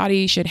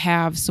 everybody should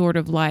have sort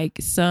of like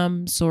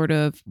some sort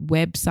of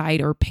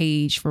website or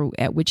page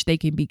at which they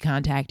can be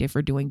contacted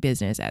for doing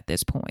business at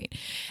this point.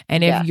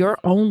 And if your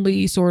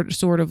only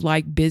sort of like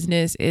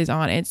business is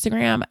on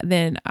Instagram,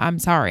 then I'm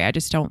sorry, I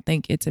just don't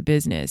think it's a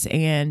business.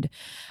 And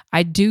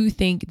I do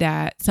think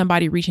that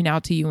somebody reaching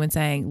out to you and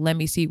saying, let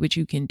me see what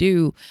you can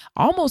do,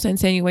 almost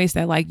insinuates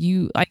that like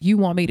you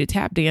want me to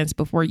tap dance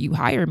before you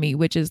hire me,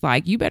 which is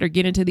like, you better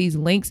get into these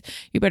links.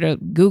 You better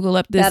Google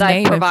up this that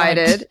name I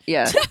provided.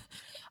 Yeah.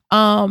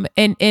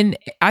 And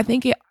I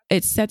think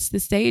it sets the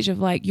stage of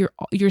like,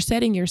 you're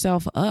setting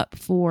yourself up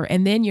for,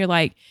 and then you're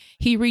like,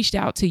 he reached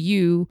out to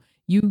you,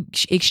 you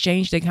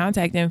exchanged the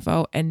contact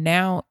info, and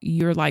now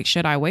you're like,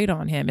 should I wait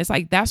on him? It's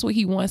like, that's what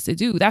he wants to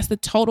do. That's the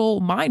total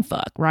mind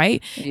fuck,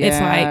 right? Yeah,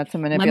 it's like, it's a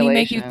manipulation. Let me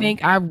make you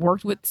think I've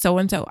worked with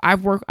so-and-so.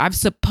 I've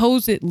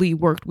supposedly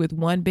worked with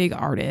one big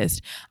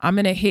artist. I'm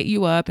going to hit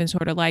you up and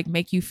sort of like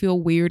make you feel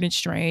weird and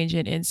strange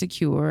and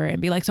insecure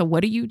and be like, so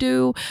what do you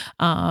do?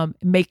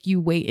 Make you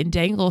wait and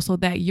dangle so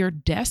that you're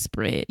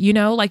desperate, you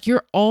know, like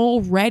you're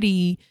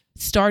already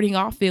starting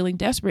off feeling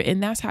desperate,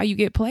 and that's how you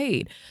get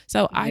played.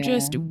 So I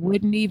just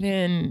wouldn't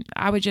even,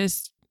 I would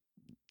just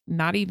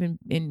not even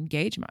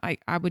engage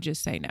I would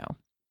just say no.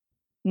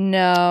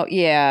 No,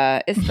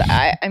 yeah. It's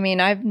I mean,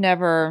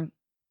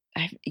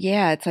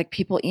 it's like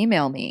people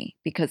email me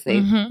because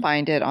they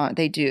find it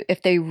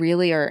if they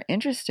really are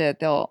interested,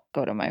 they'll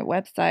go to my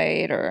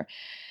website or,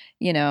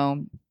 you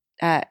know,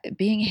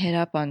 being hit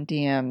up on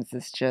DMs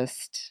is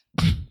just,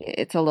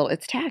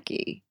 it's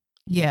tacky.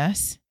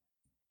 Yes.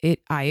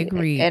 I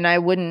agree. And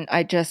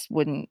I just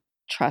wouldn't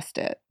trust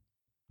it.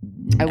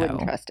 No. I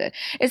wouldn't trust it.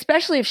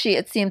 Especially if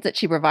it seems that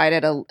she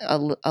provided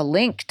a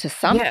link to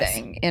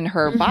something in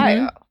her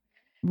bio.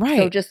 Right.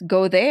 So just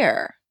go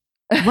there.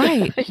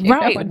 Right.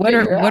 Right. And What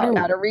figure are out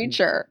how to reach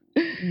her.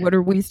 what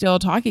are we still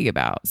talking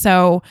about?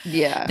 So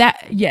Yeah.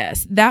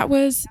 that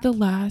was the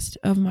last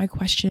of my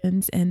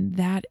questions. And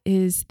that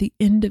is the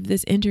end of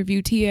this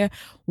interview. Tia,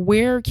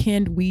 where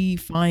can we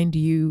find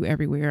you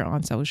everywhere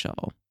on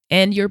social?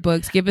 And your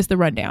books? Give us the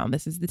rundown.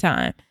 This is the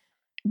time.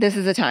 This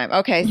is the time.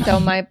 Okay. So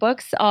my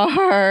books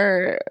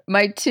are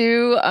my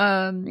two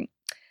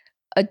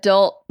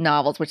adult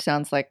novels, which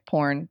sounds like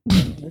porn.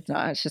 It's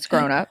not, it's just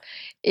grown up.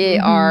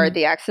 Are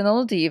The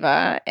Accidental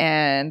Diva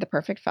and The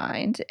Perfect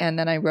Find. And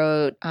then I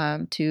wrote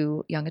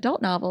two young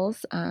adult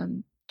novels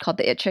called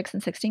The It Chicks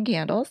and 16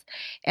 Candles.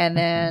 And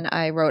then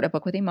I wrote a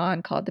book with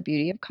Iman called The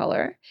Beauty of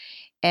Color.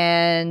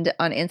 And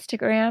on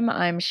Instagram,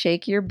 I'm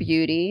Shake Your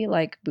Beauty,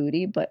 like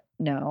booty, but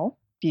no,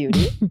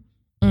 beauty.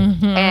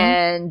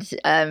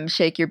 And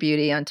Shake Your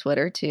Beauty on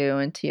Twitter too,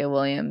 and Tia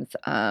Williams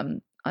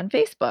on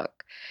Facebook.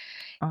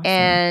 Awesome.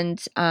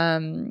 And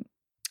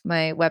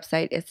my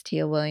website is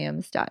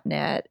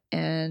tiawilliams.net.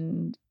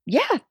 And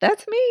yeah,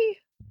 that's me.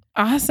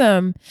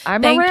 Awesome.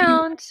 I'm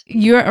around.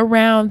 You're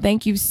around.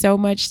 Thank you so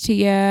much,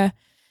 Tia.